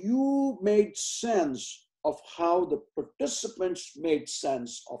how you made sense of how the participants made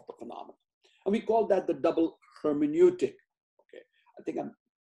sense of the phenomenon. And we call that the double hermeneutic. Okay, I think I'm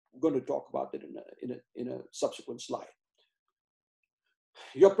going to talk about it in a subsequent slide.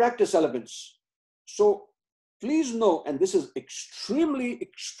 Your practice elements. So please know, and this is extremely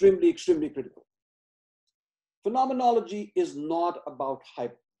critical. Phenomenology is not about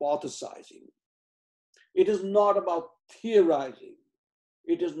hypothesizing. It is not about theorizing.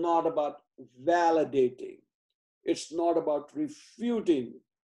 It is not about validating. It's not about refuting.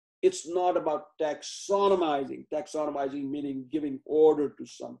 It's not about taxonomizing. Taxonomizing meaning giving order to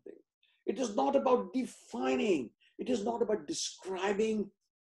something. It is not about defining. It is not about describing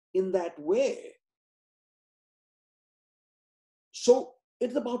in that way. So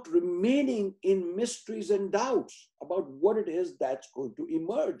it's about remaining in mysteries and doubts about what it is that's going to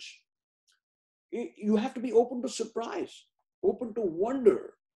emerge. You have to be open to surprise, open to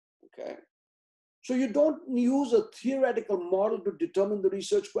wonder, okay? So you don't use a theoretical model to determine the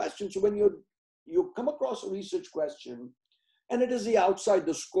research question. So when you come across a research question, and it is outside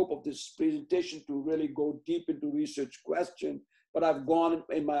the scope of this presentation to really go deep into research question, but I've gone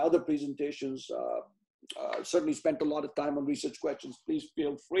in my other presentations, certainly spent a lot of time on research questions. Please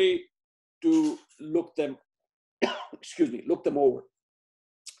feel free to look them, look them over.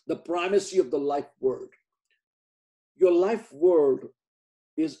 The primacy of the life word. Your life word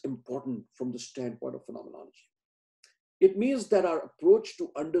is important from the standpoint of phenomenology. It means that our approach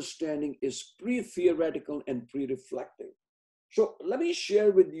to understanding is pre-theoretical and pre-reflective. So let me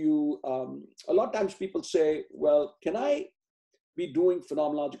share with you, a lot of times people say, well, can I be doing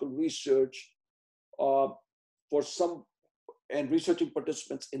phenomenological research for some, and researching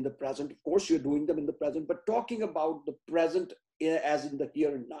participants in the present? Of course, you're doing them in the present, but talking about the present as in the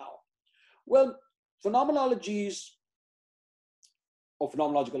here and now. Well, phenomenologies or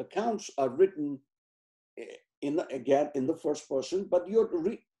phenomenological accounts are written in the first person, but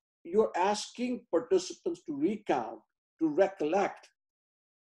you're asking participants to recount, to recollect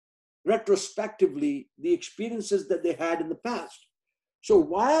retrospectively the experiences that they had in the past. So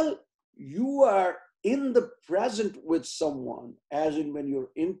while you are in the present with someone, as in when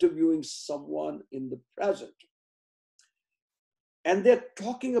you're interviewing someone in the present, and they're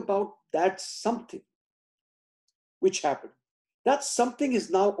talking about that something which happened, that something is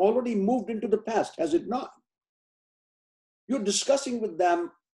now already moved into the past, has it not? You're discussing with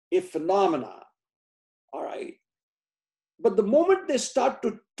them a phenomena, all right, But the moment they start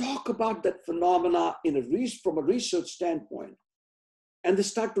to talk about that phenomena from a research standpoint, and they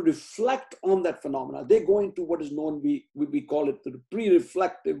start to reflect on that phenomena, they go into what is known, we call it the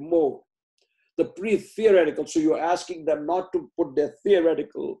pre-reflective mode, the pre-theoretical. So you're asking them not to put their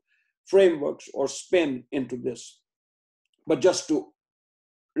theoretical frameworks or spin into this, but just to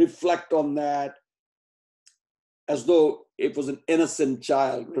reflect on that as though it was an innocent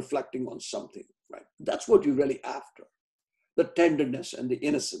child reflecting on something, right? That's what you're really after, the tenderness and the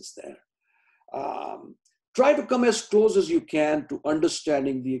innocence there. Try to come as close as you can to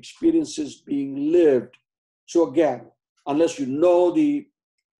understanding the experiences being lived. So again, unless you know the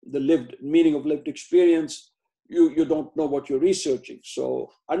lived meaning of lived experience, you don't know what you're researching. So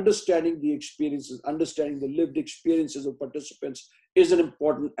understanding the experiences, understanding the lived experiences of participants is an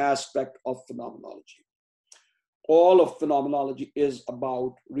important aspect of phenomenology. All of phenomenology is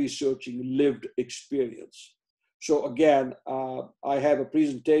about researching lived experience. So again, I have a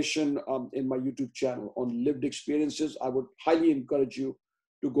presentation in my YouTube channel on lived experiences. I would highly encourage you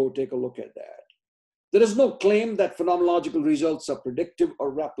to go take a look at that. There is no claim that phenomenological results are predictive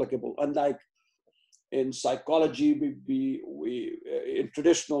or replicable. Unlike in psychology, in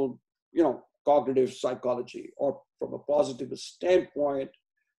traditional, cognitive psychology, or from a positivist standpoint,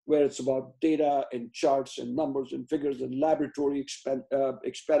 where it's about data and charts and numbers and figures and laboratory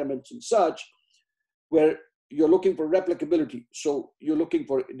experiments and such, where you're looking for replicability. So you're looking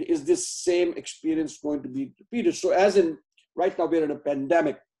for, is this same experience going to be repeated? So as in, right now we're in a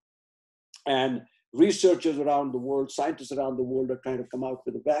pandemic, and researchers around the world, scientists around the world are trying to come out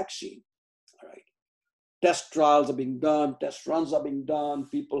with a vaccine, all right? Test trials are being done, test runs are being done,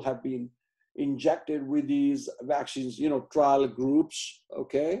 people have been injected with these vaccines, trial groups,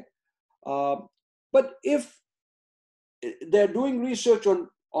 okay? But if they're doing research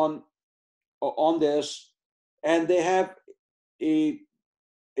on this, and they have a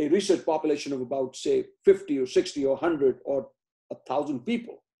research population of about, say, 50 or 60 or 100 or 1,000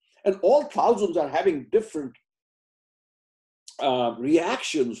 people, and all thousands are having different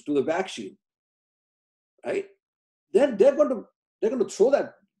reactions to the vaccine, right? Then they're going to throw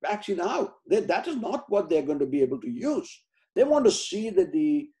that vaccine out. That is not what they're going to be able to use. They want to see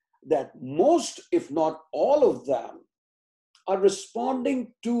that most, if not all of them, are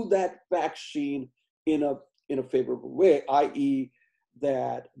responding to that vaccine in a favorable way, i.e.,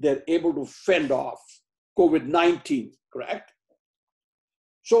 that they're able to fend off COVID-19, correct?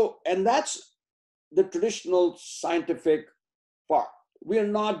 So, and that's the traditional scientific part. We are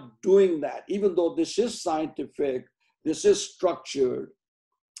not doing that, even though this is scientific, this is structured,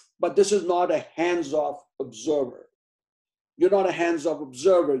 but this is not a hands-off observer. You're not a hands-off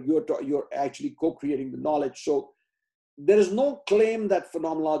observer, you're actually co-creating the knowledge. So there is no claim that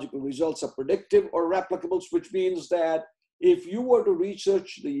phenomenological results are predictive or replicable, which means that if you were to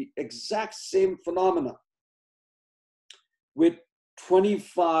research the exact same phenomena with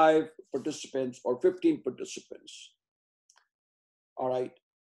 25 participants or 15 participants, all right,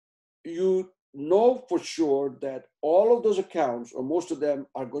 you know for sure that all of those accounts, or most of them,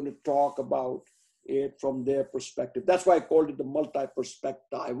 are going to talk about it from their perspective. That's why I called it the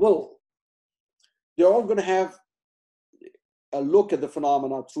multi-perspectival. They're all going to have a look at the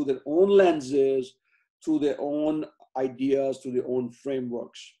phenomena through their own lenses, through their own ideas, through their own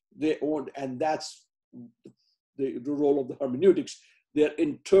frameworks. And that's the role of the hermeneutics. They're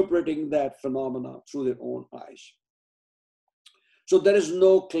interpreting that phenomena through their own eyes. So there is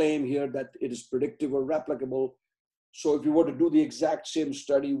no claim here that it is predictive or replicable. So if you were to do the exact same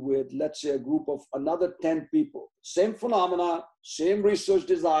study with, let's say, a group of another 10 people, same phenomena, same research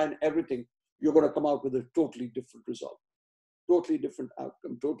design, everything, you're going to come out with a totally different result. Totally different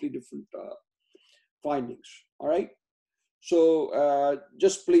outcome, totally different findings, all right? So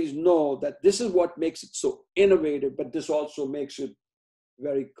just please know that this is what makes it so innovative, but this also makes it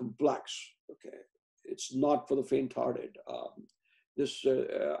very complex, okay? It's not for the faint-hearted.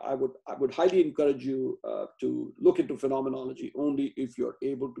 I would highly encourage you to look into phenomenology only if you're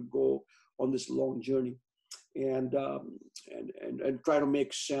able to go on this long journey and try to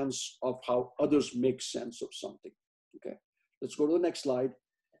make sense of how others make sense of something, okay? Let's go to the next slide.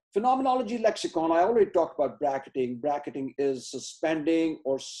 Phenomenology lexicon. I already talked about bracketing. Bracketing is suspending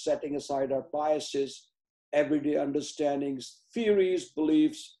or setting aside our biases, everyday understandings, theories,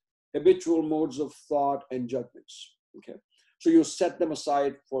 beliefs, habitual modes of thought, and judgments. Okay, so you set them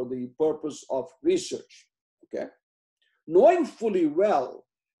aside for the purpose of research. Okay, knowing fully well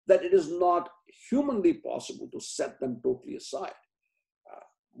that it is not humanly possible to set them totally aside.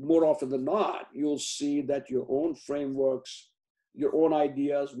 More often than not, you'll see that your own frameworks, your own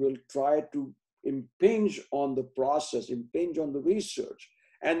ideas will try to impinge on the process, impinge on the research.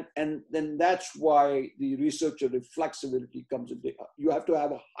 And then that's why the researcher reflexivity comes into. You have to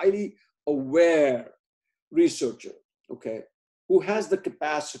have a highly aware researcher, okay, who has the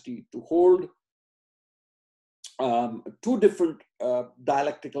capacity to hold two different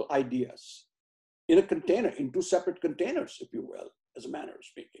dialectical ideas in a container, in two separate containers, if you will, as a manner of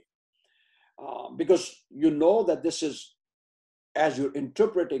speaking. Because you know that this is, as you're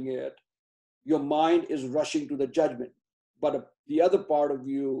interpreting it, your mind is rushing to the judgment. But the other part of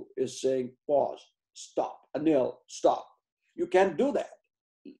you is saying, pause, stop, Anil, stop. You can't do that.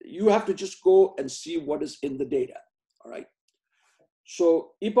 You have to just go and see what is in the data, all right?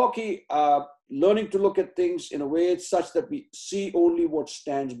 So epoche, learning to look at things in a way such that we see only what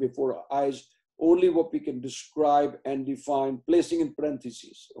stands before our eyes, only what we can describe and define, placing in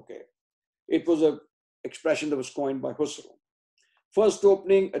parentheses, okay? It was an expression that was coined by Husserl. First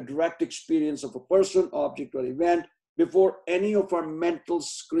opening, a direct experience of a person, object, or event before any of our mental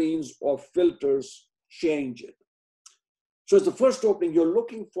screens or filters change it. So it's the first opening. You're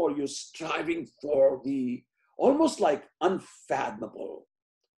looking for, you're striving for the almost like unfathomable,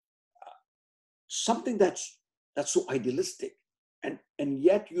 something that's so idealistic, and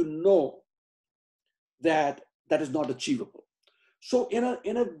yet you know that that is not achievable. So in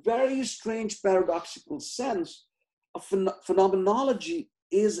a very strange paradoxical sense, phenomenology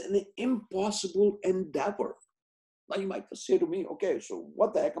is an impossible endeavor. Now you might say to me, okay, so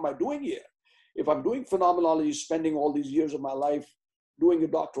what the heck am I doing here? If I'm doing phenomenology, spending all these years of my life doing a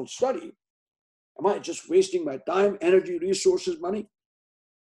doctoral study, am I just wasting my time, energy, resources, money?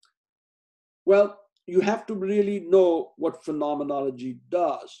 Well, you have to really know what phenomenology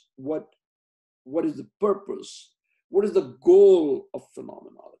does. What is the purpose? What is the goal of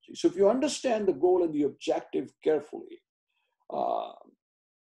phenomenology? So if you understand the goal and the objective carefully,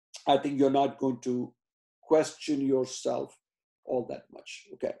 I think you're not going to question yourself all that much,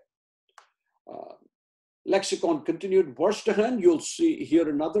 okay? Lexicon continued, Verstehen, you'll see here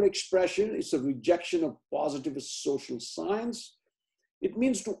another expression. It's a rejection of positivist social science. It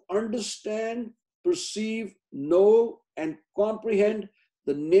means to understand, perceive, know, and comprehend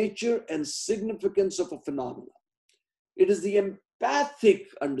the nature and significance of a phenomenon. It is the empathic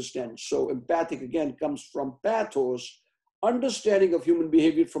understanding. So empathic, again, comes from pathos, understanding of human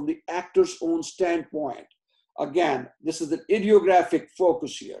behavior from the actor's own standpoint. Again, this is the ideographic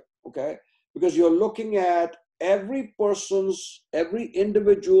focus here, okay? Because you're looking at every person's, every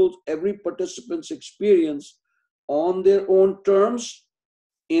individual's, every participant's experience on their own terms,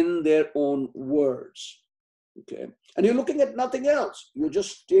 in their own words, okay? And you're looking at nothing else. You're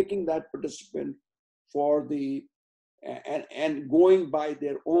just taking that participant for the, and going by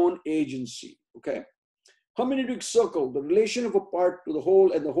their own agency, okay? Hermeneutic circle, the relation of a part to the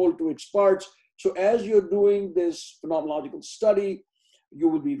whole and the whole to its parts. So as you're doing this phenomenological study, you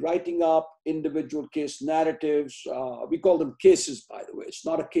will be writing up individual case narratives. We call them cases, by the way. It's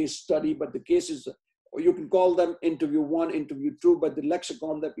not a case study, but the cases, or you can call them interview 1, interview 2, but the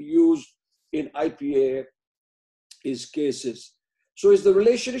lexicon that we use in IPA is cases. So it's the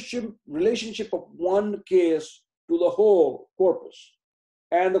relationship of one case to the whole corpus,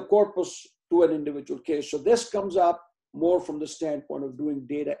 and the corpus to an individual case. So this comes up more from the standpoint of doing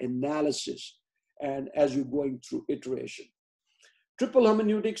data analysis, and as you're going through iteration. Triple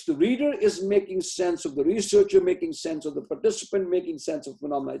hermeneutics, the reader is making sense of the researcher, making sense of the participant, making sense of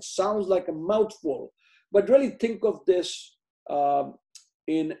phenomena. It sounds like a mouthful, but really think of this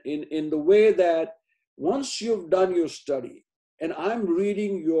in the way that once you've done your study, and I'm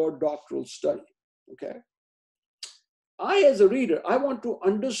reading your doctoral study, okay? I, as a reader, I want to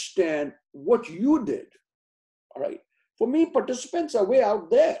understand what you did, all right? For me, participants are way out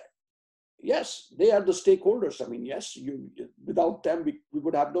there. Yes, they are the stakeholders. I mean, yes, without them, we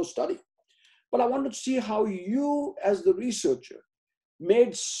would have no study. But I want to see how you, as the researcher,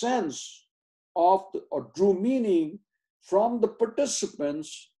 made sense of or drew meaning from the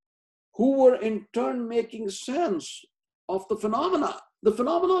participants who were in turn making sense of the phenomena. The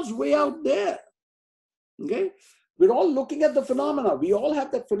phenomena is way out there, okay? We're all looking at the phenomena. We all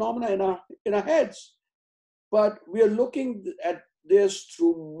have that phenomena in our heads, but we are looking at this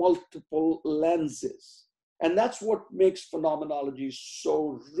through multiple lenses. And that's what makes phenomenology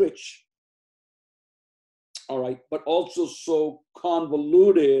so rich, all right, but also so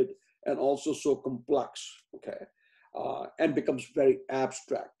convoluted and also so complex, okay, and becomes very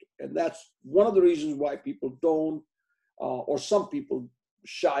abstract. And that's one of the reasons why people don't, or some people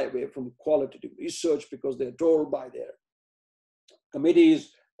shy away from qualitative research, because they're told by their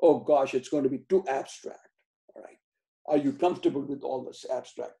committees, oh gosh, it's going to be too abstract, all right. Are you comfortable with all this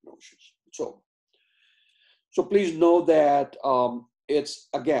abstract notions? So So please know that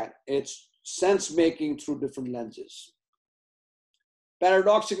it's sense making through different lenses.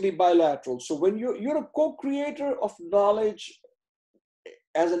 Paradoxically bilateral. So when you're a co-creator of knowledge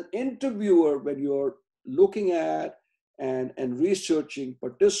as an interviewer, when you're looking at and researching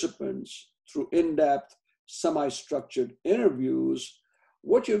participants through in-depth, semi-structured interviews,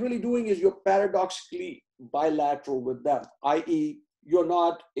 what you're really doing is you're paradoxically bilateral with them, i.e., you're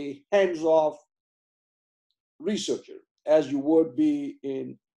not a hands-off researcher as you would be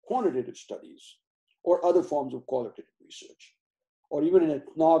in quantitative studies or other forms of qualitative research. Or even in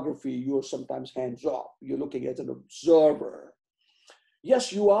ethnography, you're sometimes hands-off. You're looking as an observer.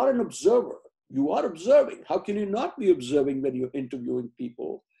 Yes, you are an observer. You are observing. How can you not be observing when you're interviewing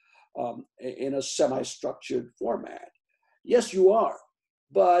people in a semi-structured format? Yes, you are.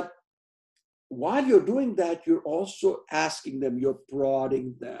 But while you're doing that, you're also asking them, you're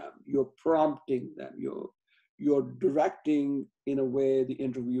prodding them, you're prompting them, you're directing in a way the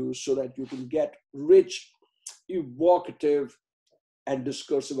interview so that you can get rich, evocative, and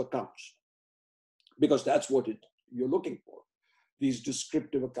discursive accounts, because that's what you're looking for, these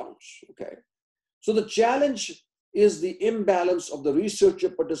descriptive accounts, okay? So the challenge is the imbalance of the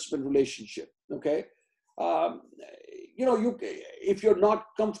researcher-participant relationship, okay? If you're not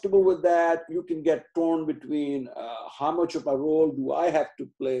comfortable with that, you can get torn between how much of a role do I have to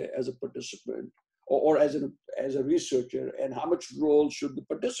play as a participant or as a researcher, and how much role should the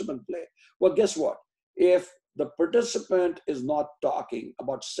participant play? Well, guess what? If the participant is not talking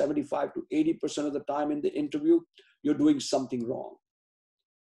about 75 to 80% of the time in the interview, you're doing something wrong.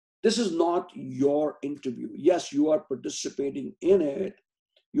 This is not your interview. Yes, you are participating in it.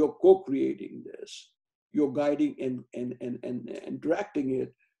 You're co-creating this. You're guiding and directing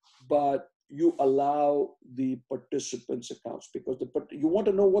it, but you allow the participants' accounts, because you want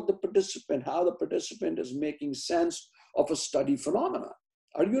to know how the participant is making sense of a study phenomena.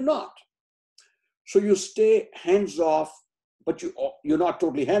 Are you not? So you stay hands-off, but you're not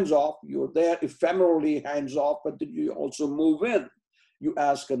totally hands-off. You're there ephemerally hands-off, but then you also move in. You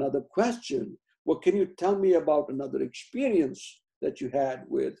ask another question. Well, can you tell me about another experience that you had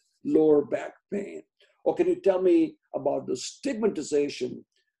with lower back pain? Or can you tell me about the stigmatization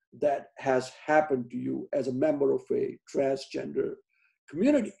that has happened to you as a member of a transgender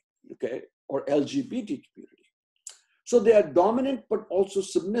community, okay, or LGBT community? So they are dominant, but also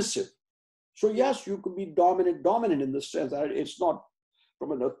submissive. So yes, you could be dominant in the sense that it's not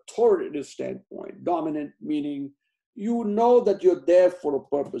from an authoritative standpoint. Dominant meaning you know that you're there for a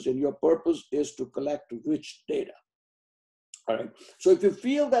purpose, and your purpose is to collect rich data. All right. So if you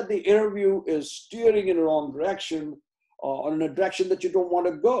feel that the interview is steering in the wrong direction, or in a direction that you don't want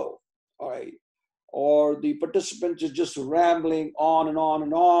to go, all right, or the participant is just rambling on and on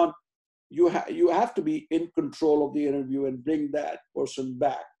and on, you have to be in control of the interview and bring that person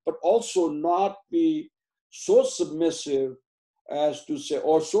back, but also not be so submissive as to say,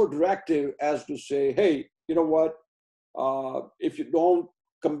 or so directive as to say, hey, you know what? If you don't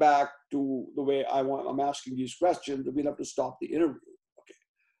come back to the way I'm asking these questions, we'll have to stop the interview. Okay,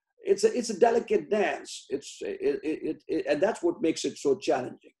 it's a delicate dance. And that's what makes it so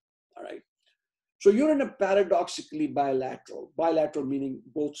challenging. All right. So you're in a paradoxically bilateral meaning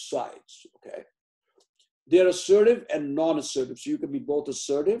both sides. Okay, they're assertive and non-assertive. So you can be both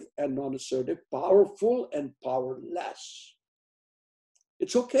assertive and non-assertive, powerful and powerless.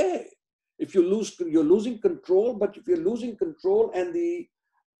 It's okay. If you're losing control, but if you're losing control and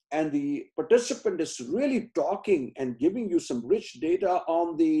the participant is really talking and giving you some rich data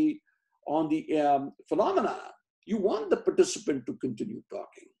on the phenomena, you want the participant to continue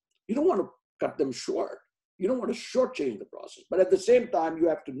talking. You don't want to cut them short. You don't want to shortchange the process. But at the same time, you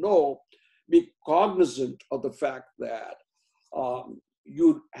have to be cognizant of the fact that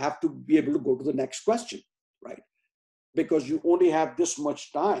you have to be able to go to the next question, right? Because you only have this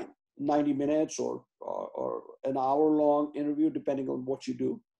much time, 90 minutes or an hour-long interview, depending on what you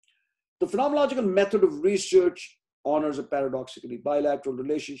do. The phenomenological method of research honors a paradoxically bilateral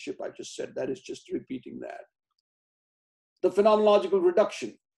relationship. I just said that, is just repeating that. The phenomenological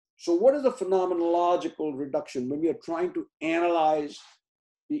reduction. So what is a phenomenological reduction? When we are trying to analyze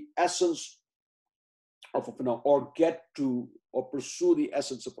the essence of a phenomenon, or get to or pursue the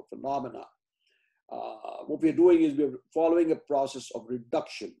essence of a phenomena, what we're doing is we're following a process of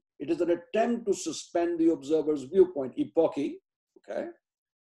reduction. It is an attempt to suspend the observer's viewpoint, epoche, okay,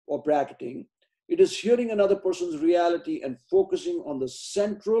 or bracketing. It is hearing another person's reality and focusing on the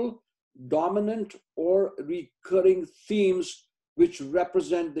central, dominant, or recurring themes which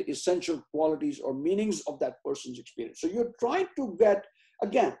represent the essential qualities or meanings of that person's experience. So you're trying to get,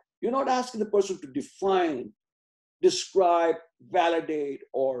 again, you're not asking the person to define describe, validate,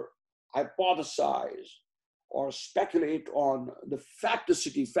 or hypothesize, or speculate on the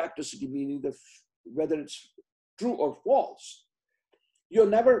facticity meaning whether it's true or false. You're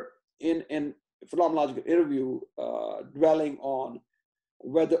never in phenomenological interview dwelling on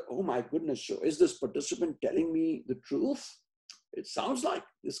whether, oh my goodness, so is this participant telling me the truth? It sounds like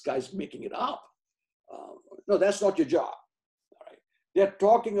this guy's making it up. No, that's not your job. All right. They're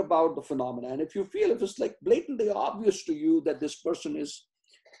talking about the phenomena. And if you feel, if it's like blatantly obvious to you that this person is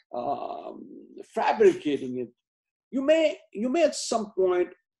fabricating it, you may at some point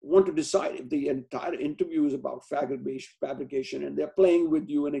want to decide if the entire interview is about fabrication and they're playing with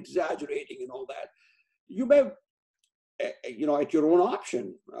you and exaggerating and all that. You may, at your own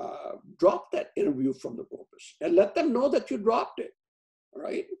option, drop that interview from the corpus and let them know that you dropped it,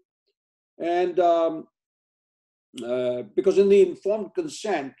 right? And because in the informed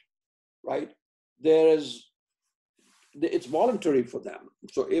consent, right, it's voluntary for them.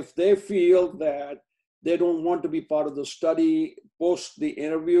 So if they feel that they don't want to be part of the study post the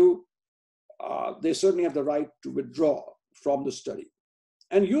interview, they certainly have the right to withdraw from the study.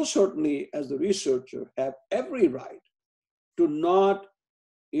 And you certainly, as the researcher, have every right to not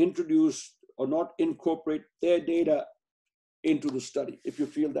introduce or not incorporate their data into the study if you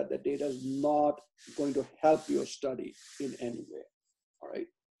feel that the data is not going to help your study in any way, all right?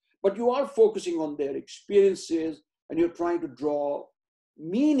 But you are focusing on their experiences and you're trying to draw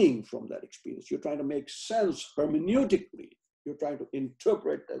meaning from that experience. You're trying to make sense hermeneutically. You're trying to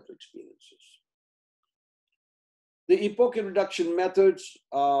interpret those experiences. The epoch reduction methods,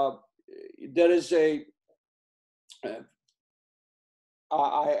 there is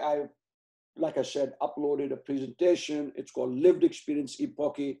like I said, uploaded a presentation. It's called Lived Experience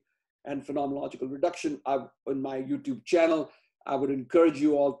Epoche and Phenomenological Reduction on my YouTube channel. I would encourage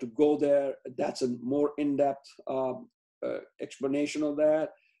you all to go there. That's a more in-depth explanation of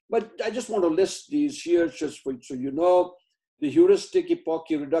that. But I just want to list these here just so you know. The heuristic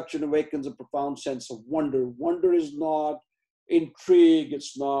epoche reduction awakens a profound sense of wonder. Wonder is not intrigue.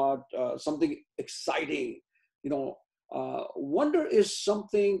 It's not something exciting. Wonder is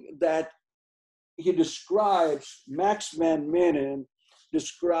something that he describes, Max van Manen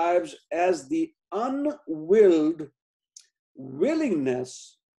describes as the unwilled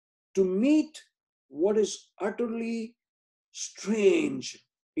willingness to meet what is utterly strange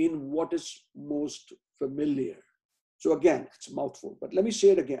in what is most familiar. So again, it's a mouthful, but let me say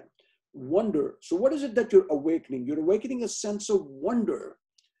it again. Wonder. So what is it that you're awakening? You're awakening a sense of wonder.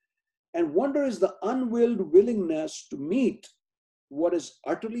 And wonder is the unwilled willingness to meet what is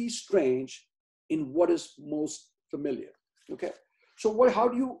utterly strange in what is most familiar. Okay. So how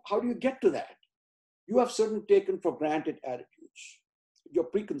do you get to that? You have certain taken for granted attitudes, your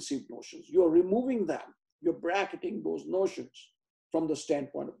preconceived notions. You're removing them. You're bracketing those notions from the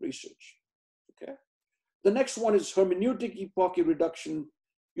standpoint of research. Okay. The next one is hermeneutic epoche reduction.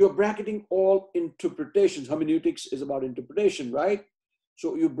 You're bracketing all interpretations. Hermeneutics is about interpretation, right?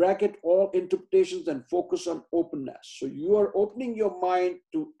 So you bracket all interpretations and focus on openness. So you are opening your mind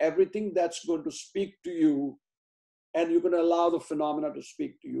to everything that's going to speak to you, and you're going to allow the phenomena to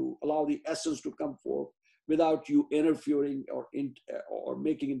speak to you, allow the essence to come forth without you interfering or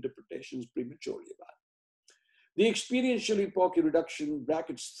making interpretations prematurely about it. The experiential epoche reduction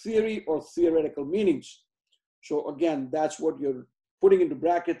brackets theory or theoretical meanings. So again, that's what you're putting into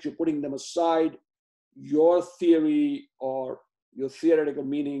brackets. You're putting them aside. Your theory or your theoretical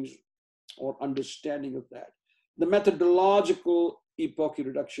meanings or understanding of that. The methodological epoche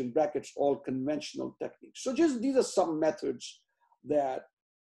reduction brackets all conventional techniques. So just these are some methods that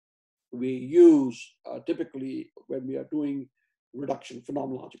we use typically when we are doing reduction,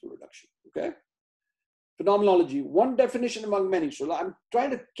 phenomenological reduction, okay? Phenomenology, one definition among many. So I'm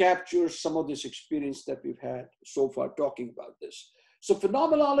trying to capture some of this experience that we've had so far talking about this. So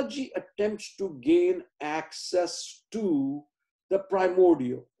phenomenology attempts to gain access to the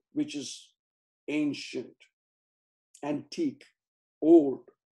primordial, which is ancient, antique, old,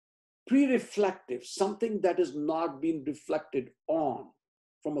 pre-reflective, something that has not been reflected on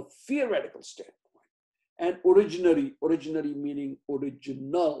from a theoretical standpoint, and originary meaning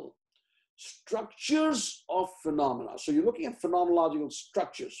original, structures of phenomena. So you're looking at phenomenological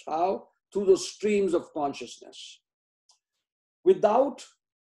structures. How? Through the streams of consciousness. Without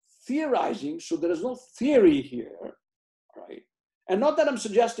theorizing, so there is no theory here, right? And not that I'm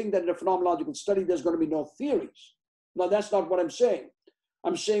suggesting that in a phenomenological study, there's going to be no theories. No, that's not what I'm saying.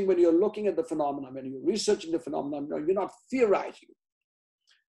 I'm saying when you're looking at the phenomena, when you're researching the phenomena, you're not theorizing.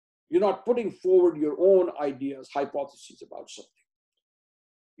 You're not putting forward your own ideas, hypotheses about something.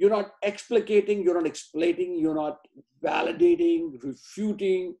 You're not explicating, you're not explaining, you're not validating,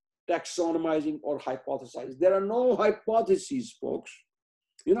 refuting, taxonomizing, or hypothesizing. There are no hypotheses, folks.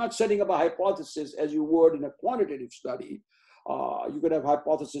 You're not setting up a hypothesis as you would in a quantitative study. You could have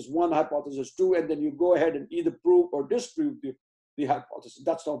hypothesis one, hypothesis two, and then you go ahead and either prove or disprove the hypothesis.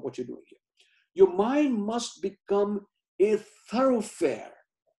 That's not what you're doing here. Your mind must become a thoroughfare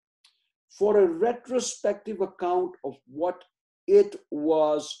for a retrospective account of what it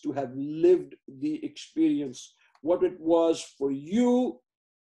was to have lived the experience, what it was for you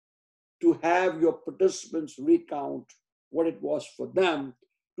to have your participants recount what it was for them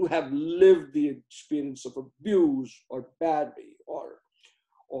to have lived the experience of abuse or badly or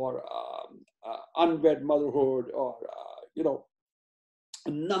unwed motherhood or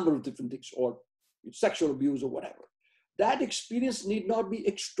a number of different things, or sexual abuse or whatever. That experience need not be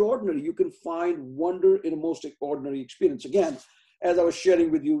extraordinary. You can find wonder in a most ordinary experience. Again, as I was sharing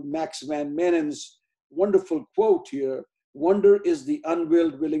with you, Max Van Manen's wonderful quote here, wonder is the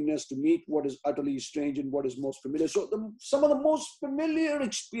unveiled willingness to meet what is utterly strange and what is most familiar. So some of the most familiar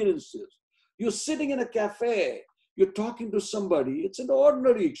experiences, you're sitting in a cafe, you're talking to somebody, it's an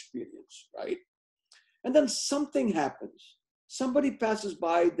ordinary experience, right? And then something happens. Somebody passes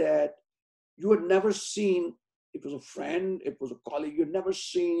by that you had never seen. It was a friend, it was a colleague you'd never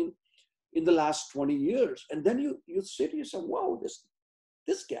seen in the last 20 years. And then you say to yourself, wow,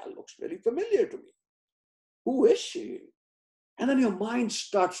 this gal looks very familiar to me. Who is she? And then your mind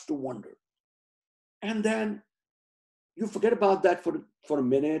starts to wonder. And then you forget about that for a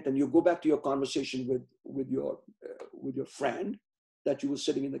minute, and you go back to your conversation with your friend that you were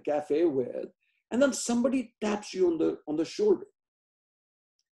sitting in the cafe with. And then somebody taps you on the shoulder.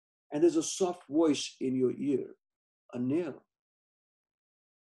 And there's a soft voice in your ear, Anil.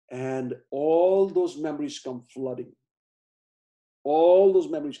 And all those memories come flooding. All those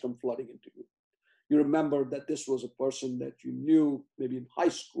memories come flooding into you. You remember that this was a person that you knew maybe in high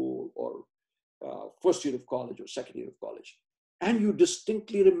school or first year of college or second year of college. And you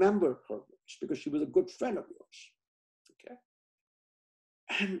distinctly remember her voice because she was a good friend of yours. Okay.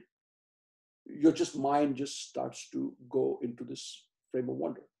 And your mind just starts to go into this frame of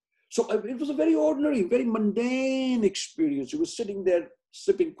wonder. So it was a very ordinary, very mundane experience. You were sitting there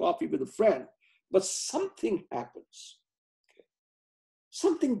sipping coffee with a friend, but something happens. Okay.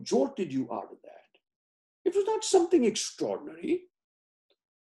 Something jolted you out of that. It was not something extraordinary,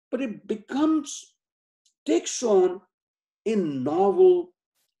 but it takes on a novel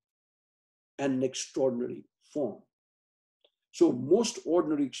and extraordinary form. So most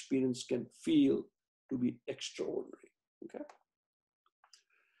ordinary experience can feel to be extraordinary. Okay.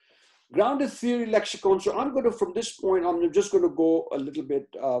 Grounded theory lexicon. So I'm going to, from this point, I'm just going to go a little bit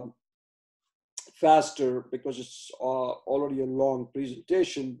faster because it's already a long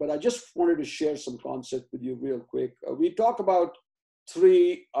presentation, but I just wanted to share some concepts with you real quick. We talk about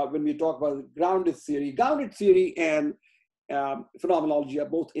three, when we talk about grounded theory and phenomenology are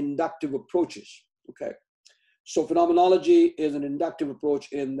both inductive approaches, okay? So phenomenology is an inductive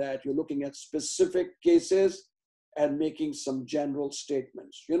approach in that you're looking at specific cases and making some general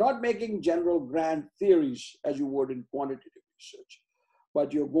statements. You're not making general grand theories as you would in quantitative research,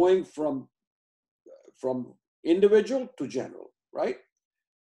 but you're going from individual to general, right?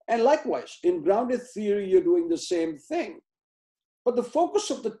 And likewise, in grounded theory, you're doing the same thing. But the focus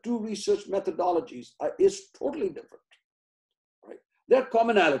of the two research methodologies is totally different, right? There are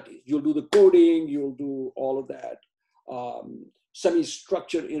commonalities. You'll do the coding, you'll do all of that,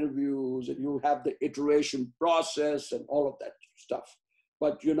 semi-structured interviews, and you'll have the iteration process and all of that stuff,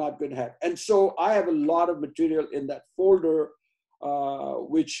 but you're not going to have. And so I have a lot of material in that folder,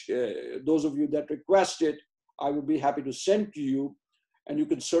 which those of you that request it, I will be happy to send to you, and you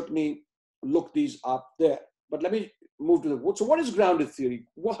can certainly look these up there. But let me move to so what is grounded theory?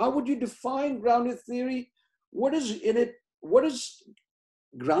 How would you define grounded theory? What is in it? What is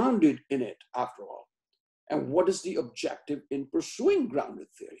grounded in it, after all? And what is the objective in pursuing grounded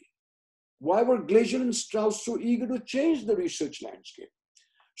theory? Why were Glaser and Strauss so eager to change the research landscape?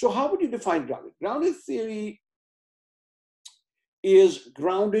 So how would you define grounded? Grounded theory is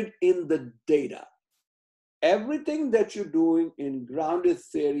grounded in the data. Everything that you're doing in grounded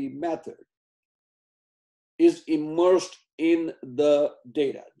theory method is immersed in the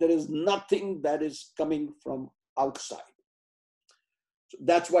data. There is nothing that is coming from outside. So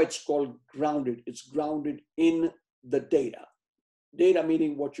that's why it's called grounded. It's grounded in the data. Data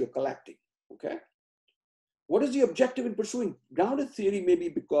meaning what you're collecting, okay? What is the objective in pursuing grounded theory? Maybe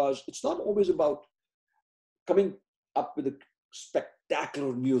because it's not always about coming up with a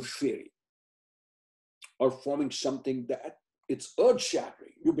spectacular new theory or forming something that it's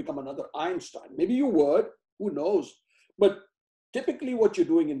earth-shattering. You become another Einstein. Maybe you would, who knows? But typically what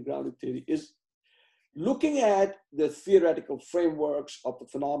you're doing in grounded theory is looking at the theoretical frameworks of the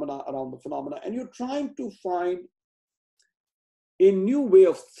phenomena, around the phenomena, and you're trying to find a new way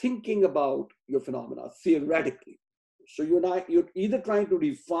of thinking about your phenomena theoretically. So you're either trying to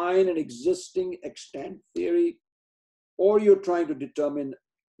refine an existing extant theory, or you're trying to determine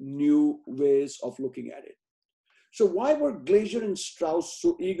new ways of looking at it. So why were Glaser and Strauss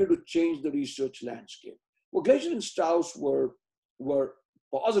so eager to change the research landscape? Well, Glaser and Strauss were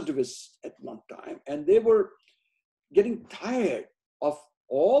positivists at one time, and they were getting tired of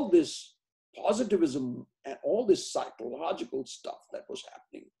all this positivism and all this psychological stuff that was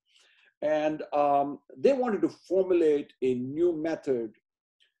happening. And they wanted to formulate a new method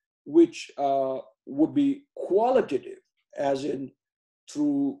which would be qualitative, as in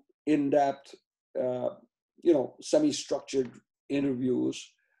through in-depth, semi-structured interviews,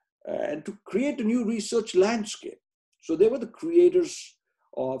 and to create a new research landscape. So they were the creators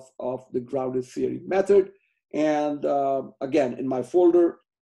of the grounded theory method. And again, in my folder,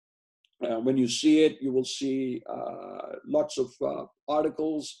 when you see it, you will see lots of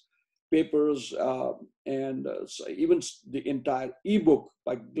articles, papers, and so even the entire ebook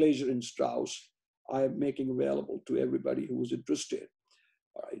by Glaser and Strauss I am making available to everybody who is interested.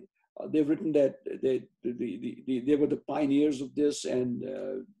 All right. They've written that they were the pioneers of this, and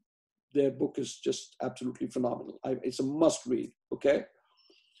their book is just absolutely phenomenal. It's a must read, okay?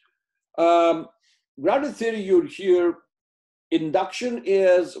 Grounded theory, you'll hear induction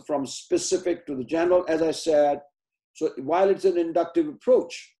is from specific to the general, as I said. So while it's an inductive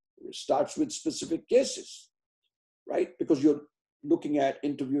approach, it starts with specific cases, right? Because you're looking at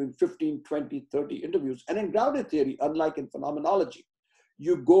interviewing 15, 20, 30 interviews. And in grounded theory, unlike in phenomenology,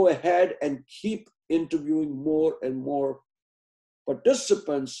 you go ahead and keep interviewing more and more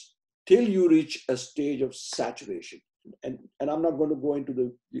participants till you reach a stage of saturation. And I'm not going to go into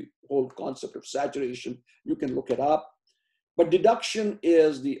the whole concept of saturation. You can look it up. But deduction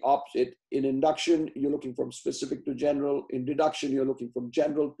is the opposite. In induction, you're looking from specific to general. In deduction, you're looking from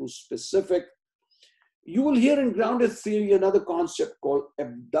general to specific. You will hear in grounded theory another concept called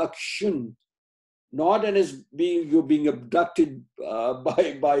abduction. Not as you're being abducted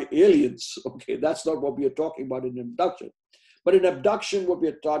by aliens. Okay, that's not what we are talking about in abduction. But in abduction, what we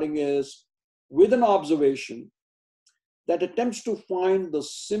are starting is with an observation that attempts to find the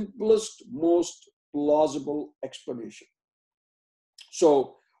simplest, most plausible explanation.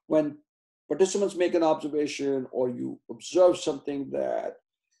 So when participants make an observation, or you observe something that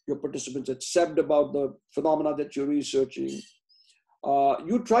your participants accept about the phenomena that you're researching,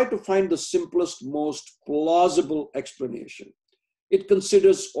 you try to find the simplest, most plausible explanation. It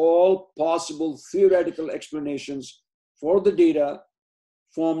considers all possible theoretical explanations for the data,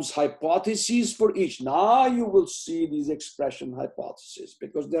 forms hypotheses for each. Now you will see these expression hypotheses,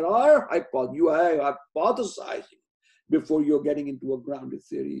 because there are hypotheses. You are hypothesizing before you're getting into a grounded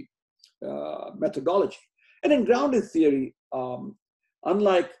theory methodology. And in grounded theory,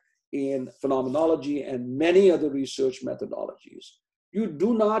 unlike in phenomenology and many other research methodologies, you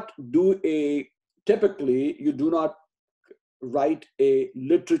do not typically, you do not write a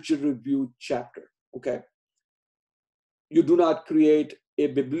literature review chapter, okay? You do not create a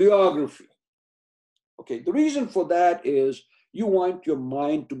bibliography, okay? The reason for that is you want your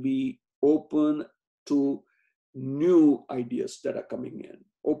mind to be open to new ideas that are coming in,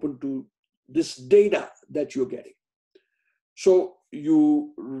 open to this data that you're getting. So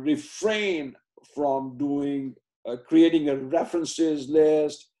you refrain from creating a references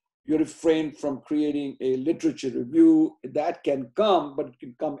list. You refrain from creating a literature review. That can come, but it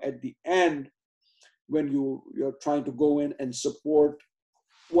can come at the end when you're trying to go in and support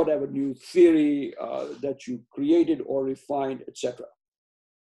whatever new theory that you created or refined, etc.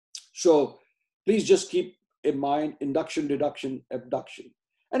 So please just keep in mind induction, deduction, abduction.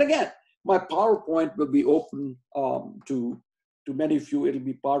 And again, my PowerPoint will be open to many of you. It'll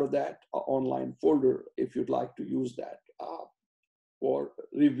be part of that online folder if you'd like to use that for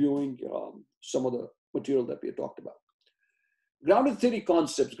reviewing some of the material that we talked about. Grounded theory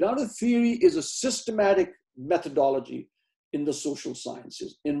concepts. Grounded theory is a systematic methodology in the social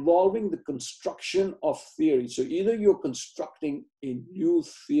sciences involving the construction of theory. So either you're constructing a new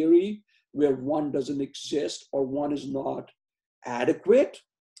theory where one doesn't exist, or one is not adequate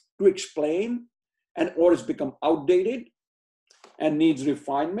to explain, or it's become outdated and needs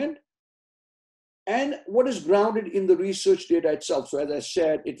refinement, and what is grounded in the research data itself. So as I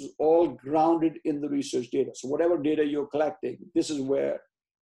said, it is all grounded in the research data. So whatever data you're collecting, this is where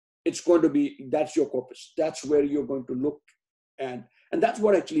it's going to be, that's your corpus. That's where you're going to look And that's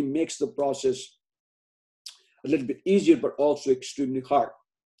what actually makes the process a little bit easier, but also extremely hard.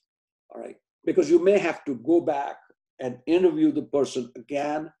 All right, because you may have to go back and interview the person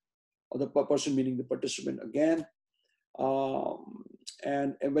again, or the person meaning the participant again.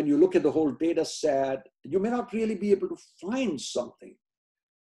 And when you look at the whole data set, you may not really be able to find something.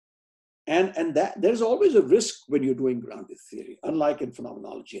 And that there's always a risk when you're doing grounded theory, unlike in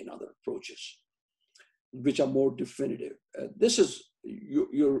phenomenology and other approaches, which are more definitive. This is,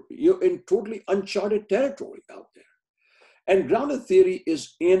 you're in totally uncharted territory out there. And grounded theory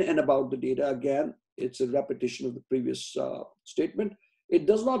is in and about the data. Again, it's a repetition of the previous statement. It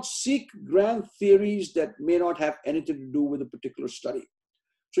does not seek grand theories that may not have anything to do with a particular study.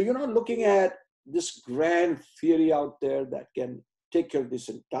 So you're not looking at this grand theory out there that can take care of this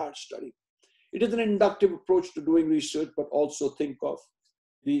entire study. It is an inductive approach to doing research, but also think of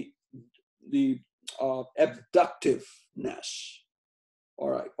the abductiveness, all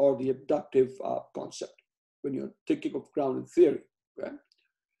right, or the abductive concept when you're thinking of grounded theory. Okay?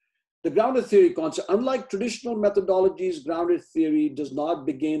 The grounded theory concept, unlike traditional methodologies, grounded theory does not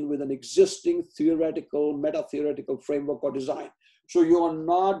begin with an existing theoretical, meta-theoretical framework or design. So you are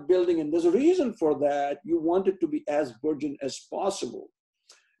not building, and there's a reason for that. You want it to be as virgin as possible.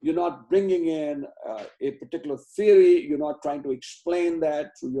 You're not bringing in a particular theory. You're not trying to explain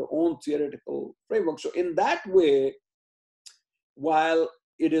that through your own theoretical framework. So in that way, while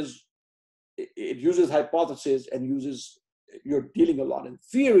it uses hypotheses and you're dealing a lot in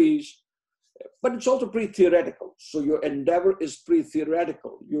theories, but it's also pre-theoretical. So your endeavor is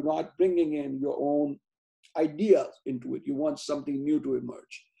pre-theoretical. You're not bringing in your own ideas into it. You want something new to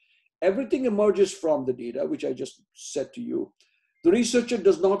emerge. Everything emerges from the data, which I just said to you. The researcher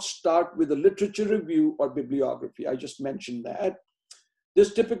does not start with a literature review or bibliography. I just mentioned that.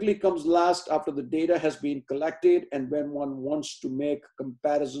 This typically comes last after the data has been collected and when one wants to make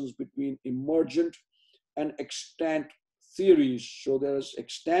comparisons between emergent and extant theories. So there's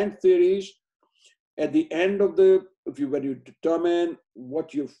extant theories. At the end of when you determine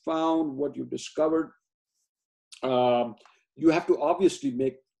what you've found, what you've discovered, you have to obviously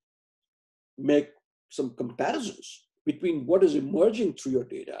make some comparisons between what is emerging through your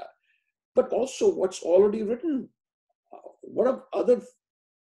data, but also what's already written. What have other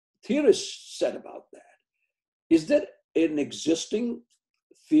theorists said about that? Is there an existing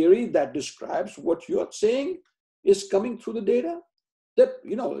theory that describes what you're saying is coming through the data? That,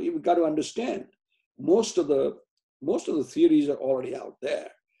 you've got to understand, most of the theories are already out there.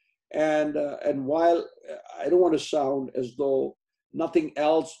 And while I don't want to sound as though nothing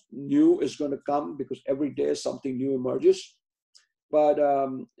else new is going to come, because every day something new emerges, but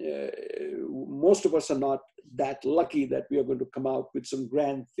most of us are not that lucky that we are going to come out with some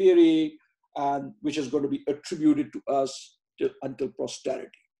grand theory which is going to be attributed to us until posterity,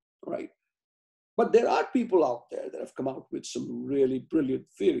 right? But there are people out there that have come out with some really brilliant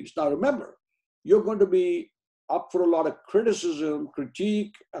theories. Now remember, you're going to be up for a lot of criticism,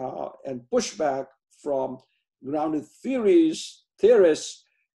 critique, and pushback from grounded theorists,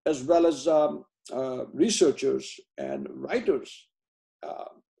 as well as researchers and writers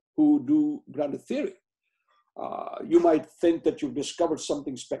who do grounded theory. You might think that you've discovered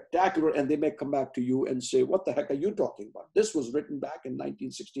something spectacular, and they may come back to you and say, what the heck are you talking about? This was written back in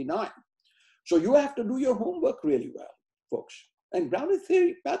 1969. So you have to do your homework really well, folks. And grounded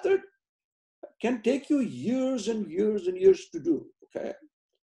theory method can take you years and years and years to do, okay?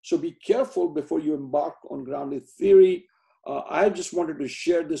 So be careful before you embark on grounded theory. I just wanted to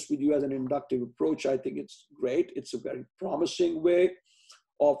share this with you as an inductive approach. I think it's great. It's a very promising way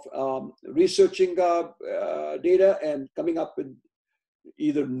of researching data and coming up with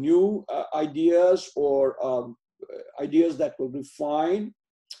either new ideas or ideas that will refine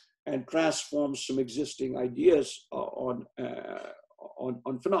and transform some existing ideas on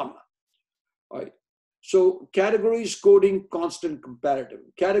phenomena. All right. So categories, coding, constant, comparative.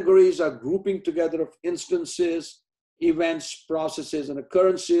 Categories are grouping together of instances, events, processes, and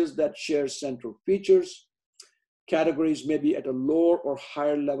occurrences that share central features. Categories may be at a lower or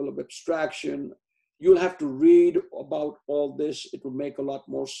higher level of abstraction. You'll have to read about all this. It will make a lot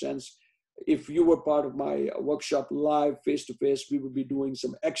more sense. If you were part of my workshop live, face-to-face, we would be doing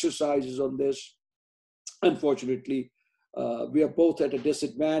some exercises on this. Unfortunately, we are both at a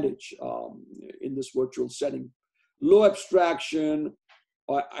disadvantage in this virtual setting. Low abstraction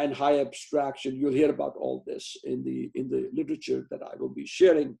and high abstraction, you'll hear about all this in the literature that I will be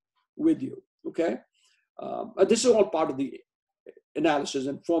sharing with you, okay? This is all part of the analysis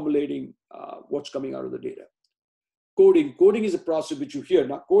and formulating what's coming out of the data. coding. Coding is a process which you hear.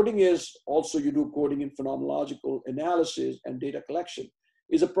 Now, coding is also, you do coding in phenomenological analysis and data collection,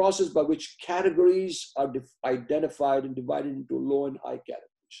 is a process by which categories are identified and divided into low and high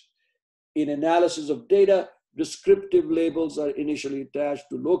categories. In analysis of data, descriptive labels are initially attached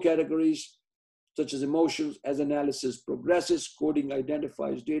to low categories, such as emotions. As analysis progresses, coding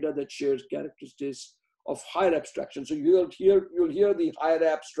identifies data that shares characteristics of higher abstraction. So you'll hear the higher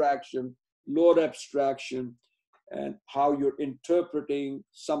abstraction, lower abstraction, and how you're interpreting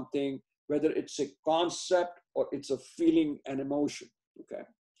something, whether it's a concept or it's a feeling and emotion, okay?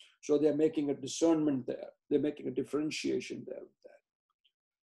 So they're making a discernment there. They're making a differentiation there with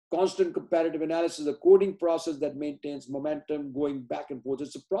that. Constant comparative analysis is a coding process that maintains momentum, going back and forth.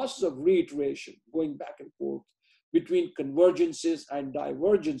 It's a process of reiteration, going back and forth between convergences and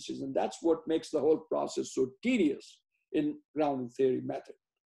divergences. And that's what makes the whole process so tedious in grounded theory method.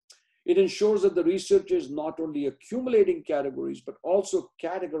 It ensures that the researcher is not only accumulating categories, but also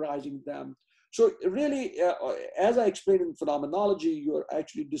categorizing them. So really, as I explained in phenomenology, you're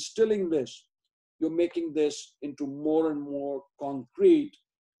actually distilling this. You're making this into more and more concrete,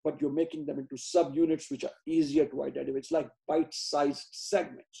 but you're making them into subunits which are easier to identify. It's like bite-sized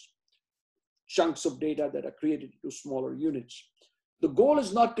segments, chunks of data that are created into smaller units. The goal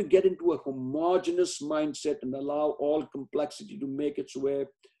is not to get into a homogeneous mindset and allow all complexity to make its way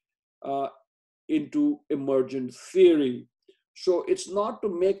into emergent theory. So it's not to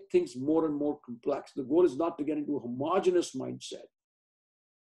make things more and more complex. The goal is not to get into a homogeneous mindset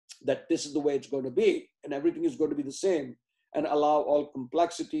that this is the way it's going to be and everything is going to be the same, and allow all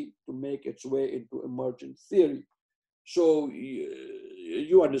complexity to make its way into emergent theory. So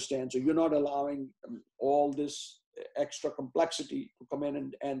you understand, so you're not allowing all this extra complexity to come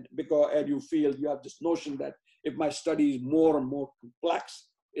in, and because as you feel, you have this notion that if my study is more and more complex,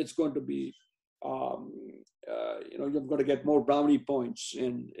 it's going to be, you're going to get more brownie points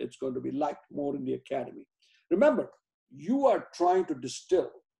and it's going to be liked more in the academy. Remember, you are trying to distill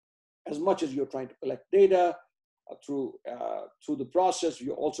as much as you're trying to collect data through the process.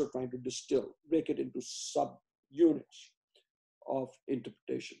 You're also trying to distill, break it into subunits of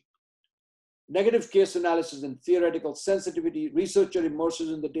interpretation. Negative case analysis and theoretical sensitivity. Researcher immerses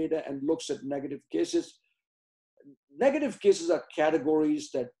in the data and looks at negative cases. Negative cases are categories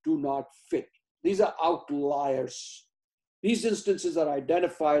that do not fit. These are outliers. These instances are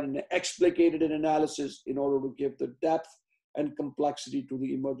identified and explicated in analysis in order to give the depth and complexity to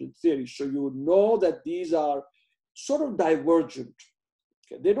the emergent theory. So you know that these are sort of divergent.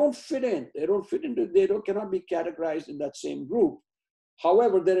 Okay? They don't fit in. They cannot be categorized in that same group.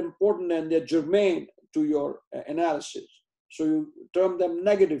 However, they're important and they're germane to your analysis. So you term them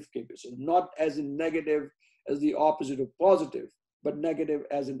negative cases, not as in negative as the opposite of positive, but negative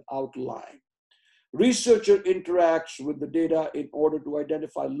as an outline. Researcher interacts with the data in order to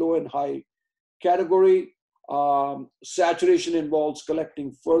identify low and high category. Saturation involves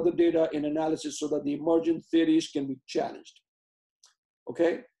collecting further data in analysis so that the emergent theories can be challenged.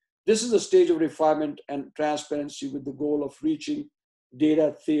 Okay, this is a stage of refinement and transparency with the goal of reaching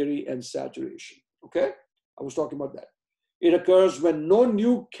data theory and saturation. Okay, I was talking about that. It occurs when no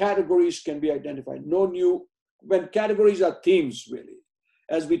new categories can be identified. When categories are themes, really.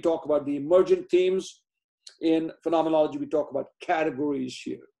 As we talk about the emergent themes in phenomenology, we talk about categories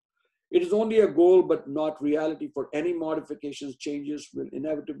here. It is only a goal, but not reality, for any modifications, changes will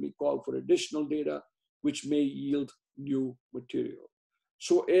inevitably call for additional data, which may yield new material.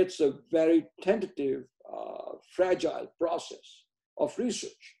 So it's a very tentative, fragile process of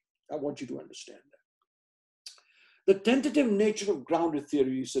research. I want you to understand that. The tentative nature of grounded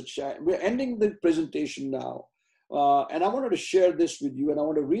theory research. We're ending the presentation now. And I wanted to share this with you, and I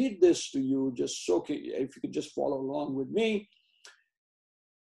want to read this to you, just so if you could just follow along with me.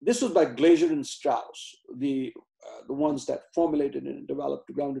 This was by Glaser and Strauss, the ones that formulated and developed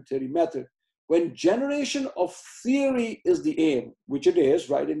the grounded theory method. When generation of theory is the aim, which it is,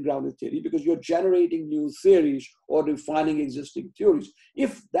 right, in grounded theory, because you're generating new theories or refining existing theories.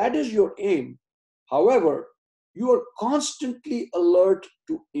 If that is your aim, however, you are constantly alert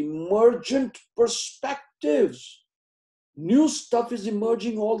to emergent perspectives. New stuff is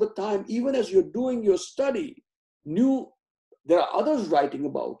emerging all the time, even as you're doing your study. There are others writing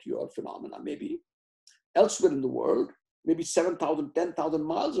about your phenomena, maybe elsewhere in the world, maybe 7,000, 10,000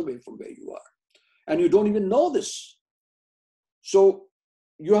 miles away from where you are. And you don't even know this. So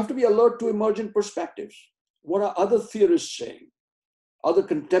you have to be alert to emergent perspectives. What are other theorists saying? Other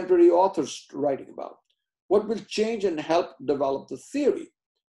contemporary authors writing about? What will change and help develop the theory?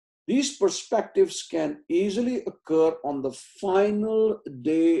 These perspectives can easily occur on the final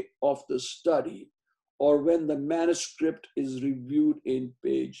day of the study or when the manuscript is reviewed in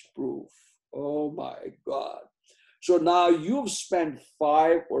page proof. Oh my God. So now you've spent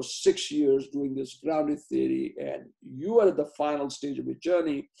 5 or 6 years doing this grounded theory, and you are at the final stage of your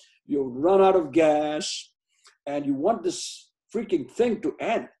journey. You've run out of gas, and you want this freaking thing to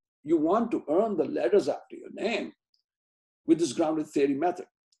end. You want to earn the letters after your name with this grounded theory method.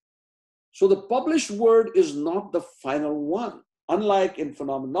 So the published word is not the final one. Unlike in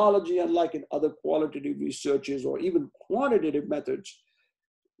phenomenology, unlike in other qualitative researches or even quantitative methods,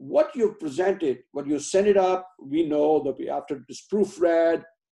 what you've presented, when you send it up, we know that after it's proofread,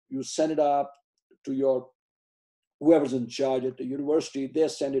 you send it up to your whoever's in charge at the university, they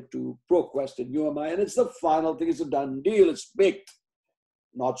send it to ProQuest and UMI, and it's the final thing, it's a done deal, it's baked.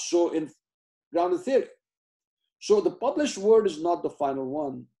 Not so in grounded theory. So the published word is not the final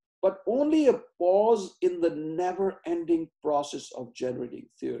one, but only a pause in the never-ending process of generating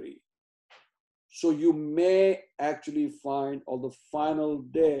theory. So you may actually find on the final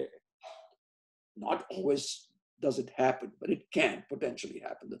day, not always does it happen, but it can potentially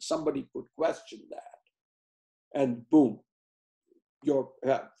happen that somebody could question that. And boom, your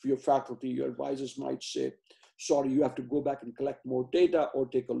faculty, your advisors might say, sorry, you have to go back and collect more data or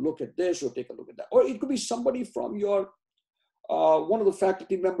take a look at this or take a look at that. Or it could be somebody from your, one of the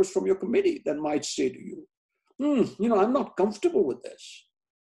faculty members from your committee that might say to you, I'm not comfortable with this.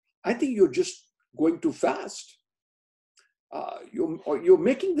 I think you're just going too fast. You're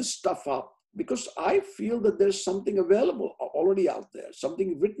making this stuff up because I feel that there's something available already out there,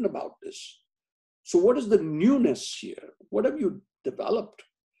 something written about this. So what is the newness here? What have you developed?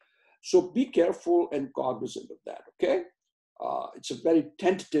 So be careful and cognizant of that, okay? It's a very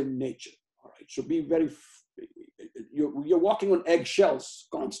tentative nature, all right? So be very, you're walking on eggshells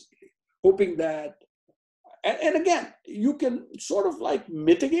constantly, hoping that, and again, you can sort of like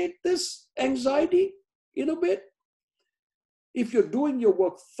mitigate this anxiety in a bit if you're doing your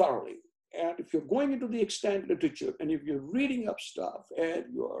work thoroughly, and if you're going into the extant literature, and if you're reading up stuff,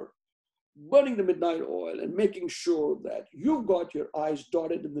 and you're burning the midnight oil and making sure that you've got your I's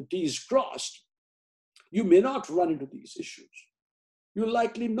dotted and the T's crossed, you may not run into these issues. You'll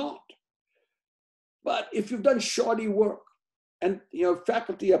likely not. But if you've done shoddy work and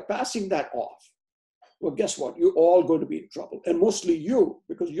faculty are passing that off, well, guess what? You're all going to be in trouble, and mostly you,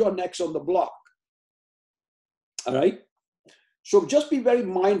 because you're next on the block. All right? So just be very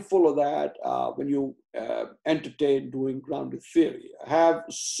mindful of that when you entertain doing grounded theory. Have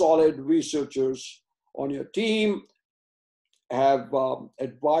solid researchers on your team, have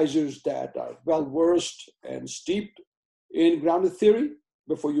advisors that are well-versed and steeped in grounded theory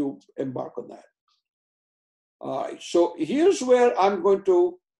before you embark on that. All right, so here's where I'm going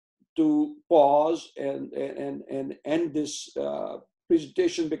to pause and end this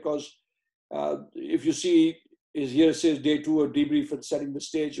presentation, because if you see, here it says day 2 of debrief and setting the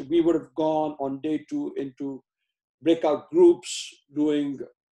stage. We would have gone on day 2 into breakout groups, doing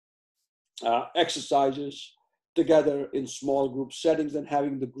exercises together in small group settings, and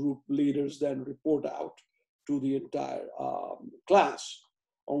having the group leaders then report out to the entire class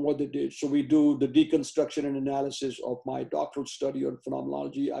on what they did. So we do the deconstruction and analysis of my doctoral study on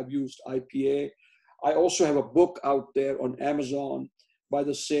phenomenology. I've used IPA. I also have a book out there on Amazon by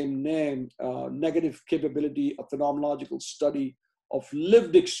the same name, Negative Capability, a Phenomenological Study of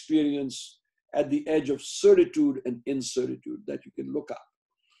Lived Experience at the Edge of Certitude and Incertitude, that you can look up.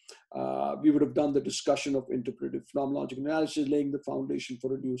 We would have done the discussion of interpretive phenomenological analysis, laying the foundation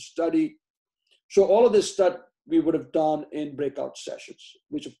for a new study. So all of this stuff we would have done in breakout sessions,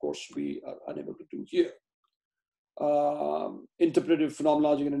 which of course we are unable to do here. Interpretive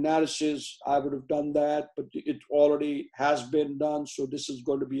phenomenological analysis, I would have done that, but it already has been done. So this is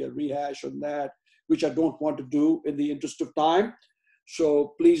going to be a rehash on that, which I don't want to do in the interest of time.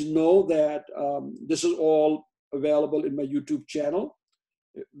 So please know that this is all available in my YouTube channel.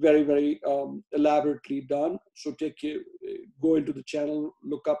 Very, very elaborately done. So go into the channel,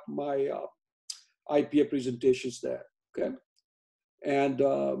 look up my IPA presentations there, okay? And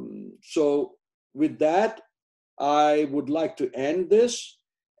so with that, I would like to end this,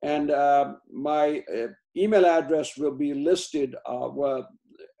 and my email address will be listed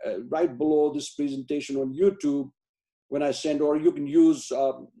right below this presentation on YouTube when I send, or you can use,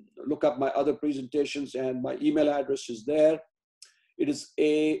 look up my other presentations, and my email address is there. It is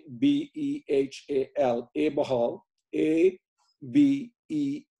ABEHAL, Abehal,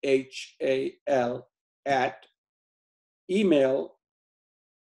 ABEHAL at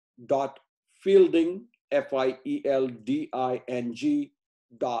email.fielding,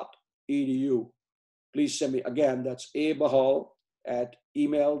 FIELDING.edu. Please send me, again, that's Abehal at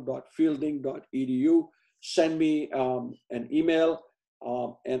email.fielding.edu. Send me an email,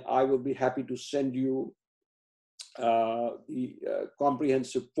 and I will be happy to send you the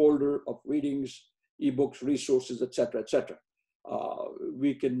comprehensive folder of readings, ebooks, resources, etc., etc.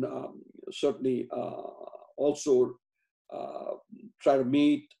 We can certainly also try to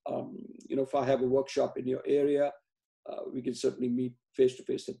meet. If I have a workshop in your area, we can certainly meet face to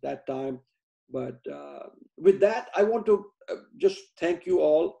face at that time. But with that, I want to just thank you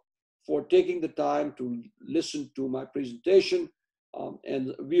all for taking the time to listen to my presentation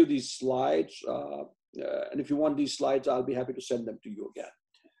and view these slides. And if you want these slides, I'll be happy to send them to you again.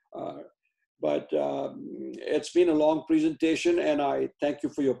 But it's been a long presentation, and I thank you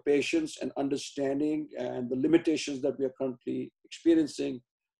for your patience and understanding and the limitations that we are currently experiencing.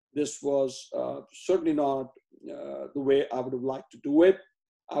 This was certainly not the way I would have liked to do it.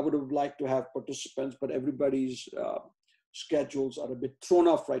 I would have liked to have participants, but everybody's schedules are a bit thrown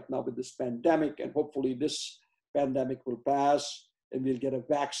off right now with this pandemic, and hopefully this pandemic will pass and we'll get a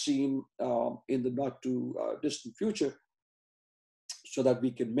vaccine in the not too distant future so that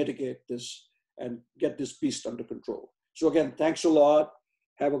we can mitigate this and get this beast under control. So again, thanks a lot.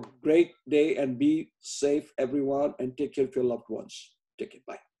 Have a great day and be safe, everyone, and take care of your loved ones. Take care.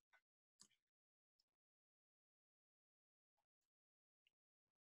 Bye.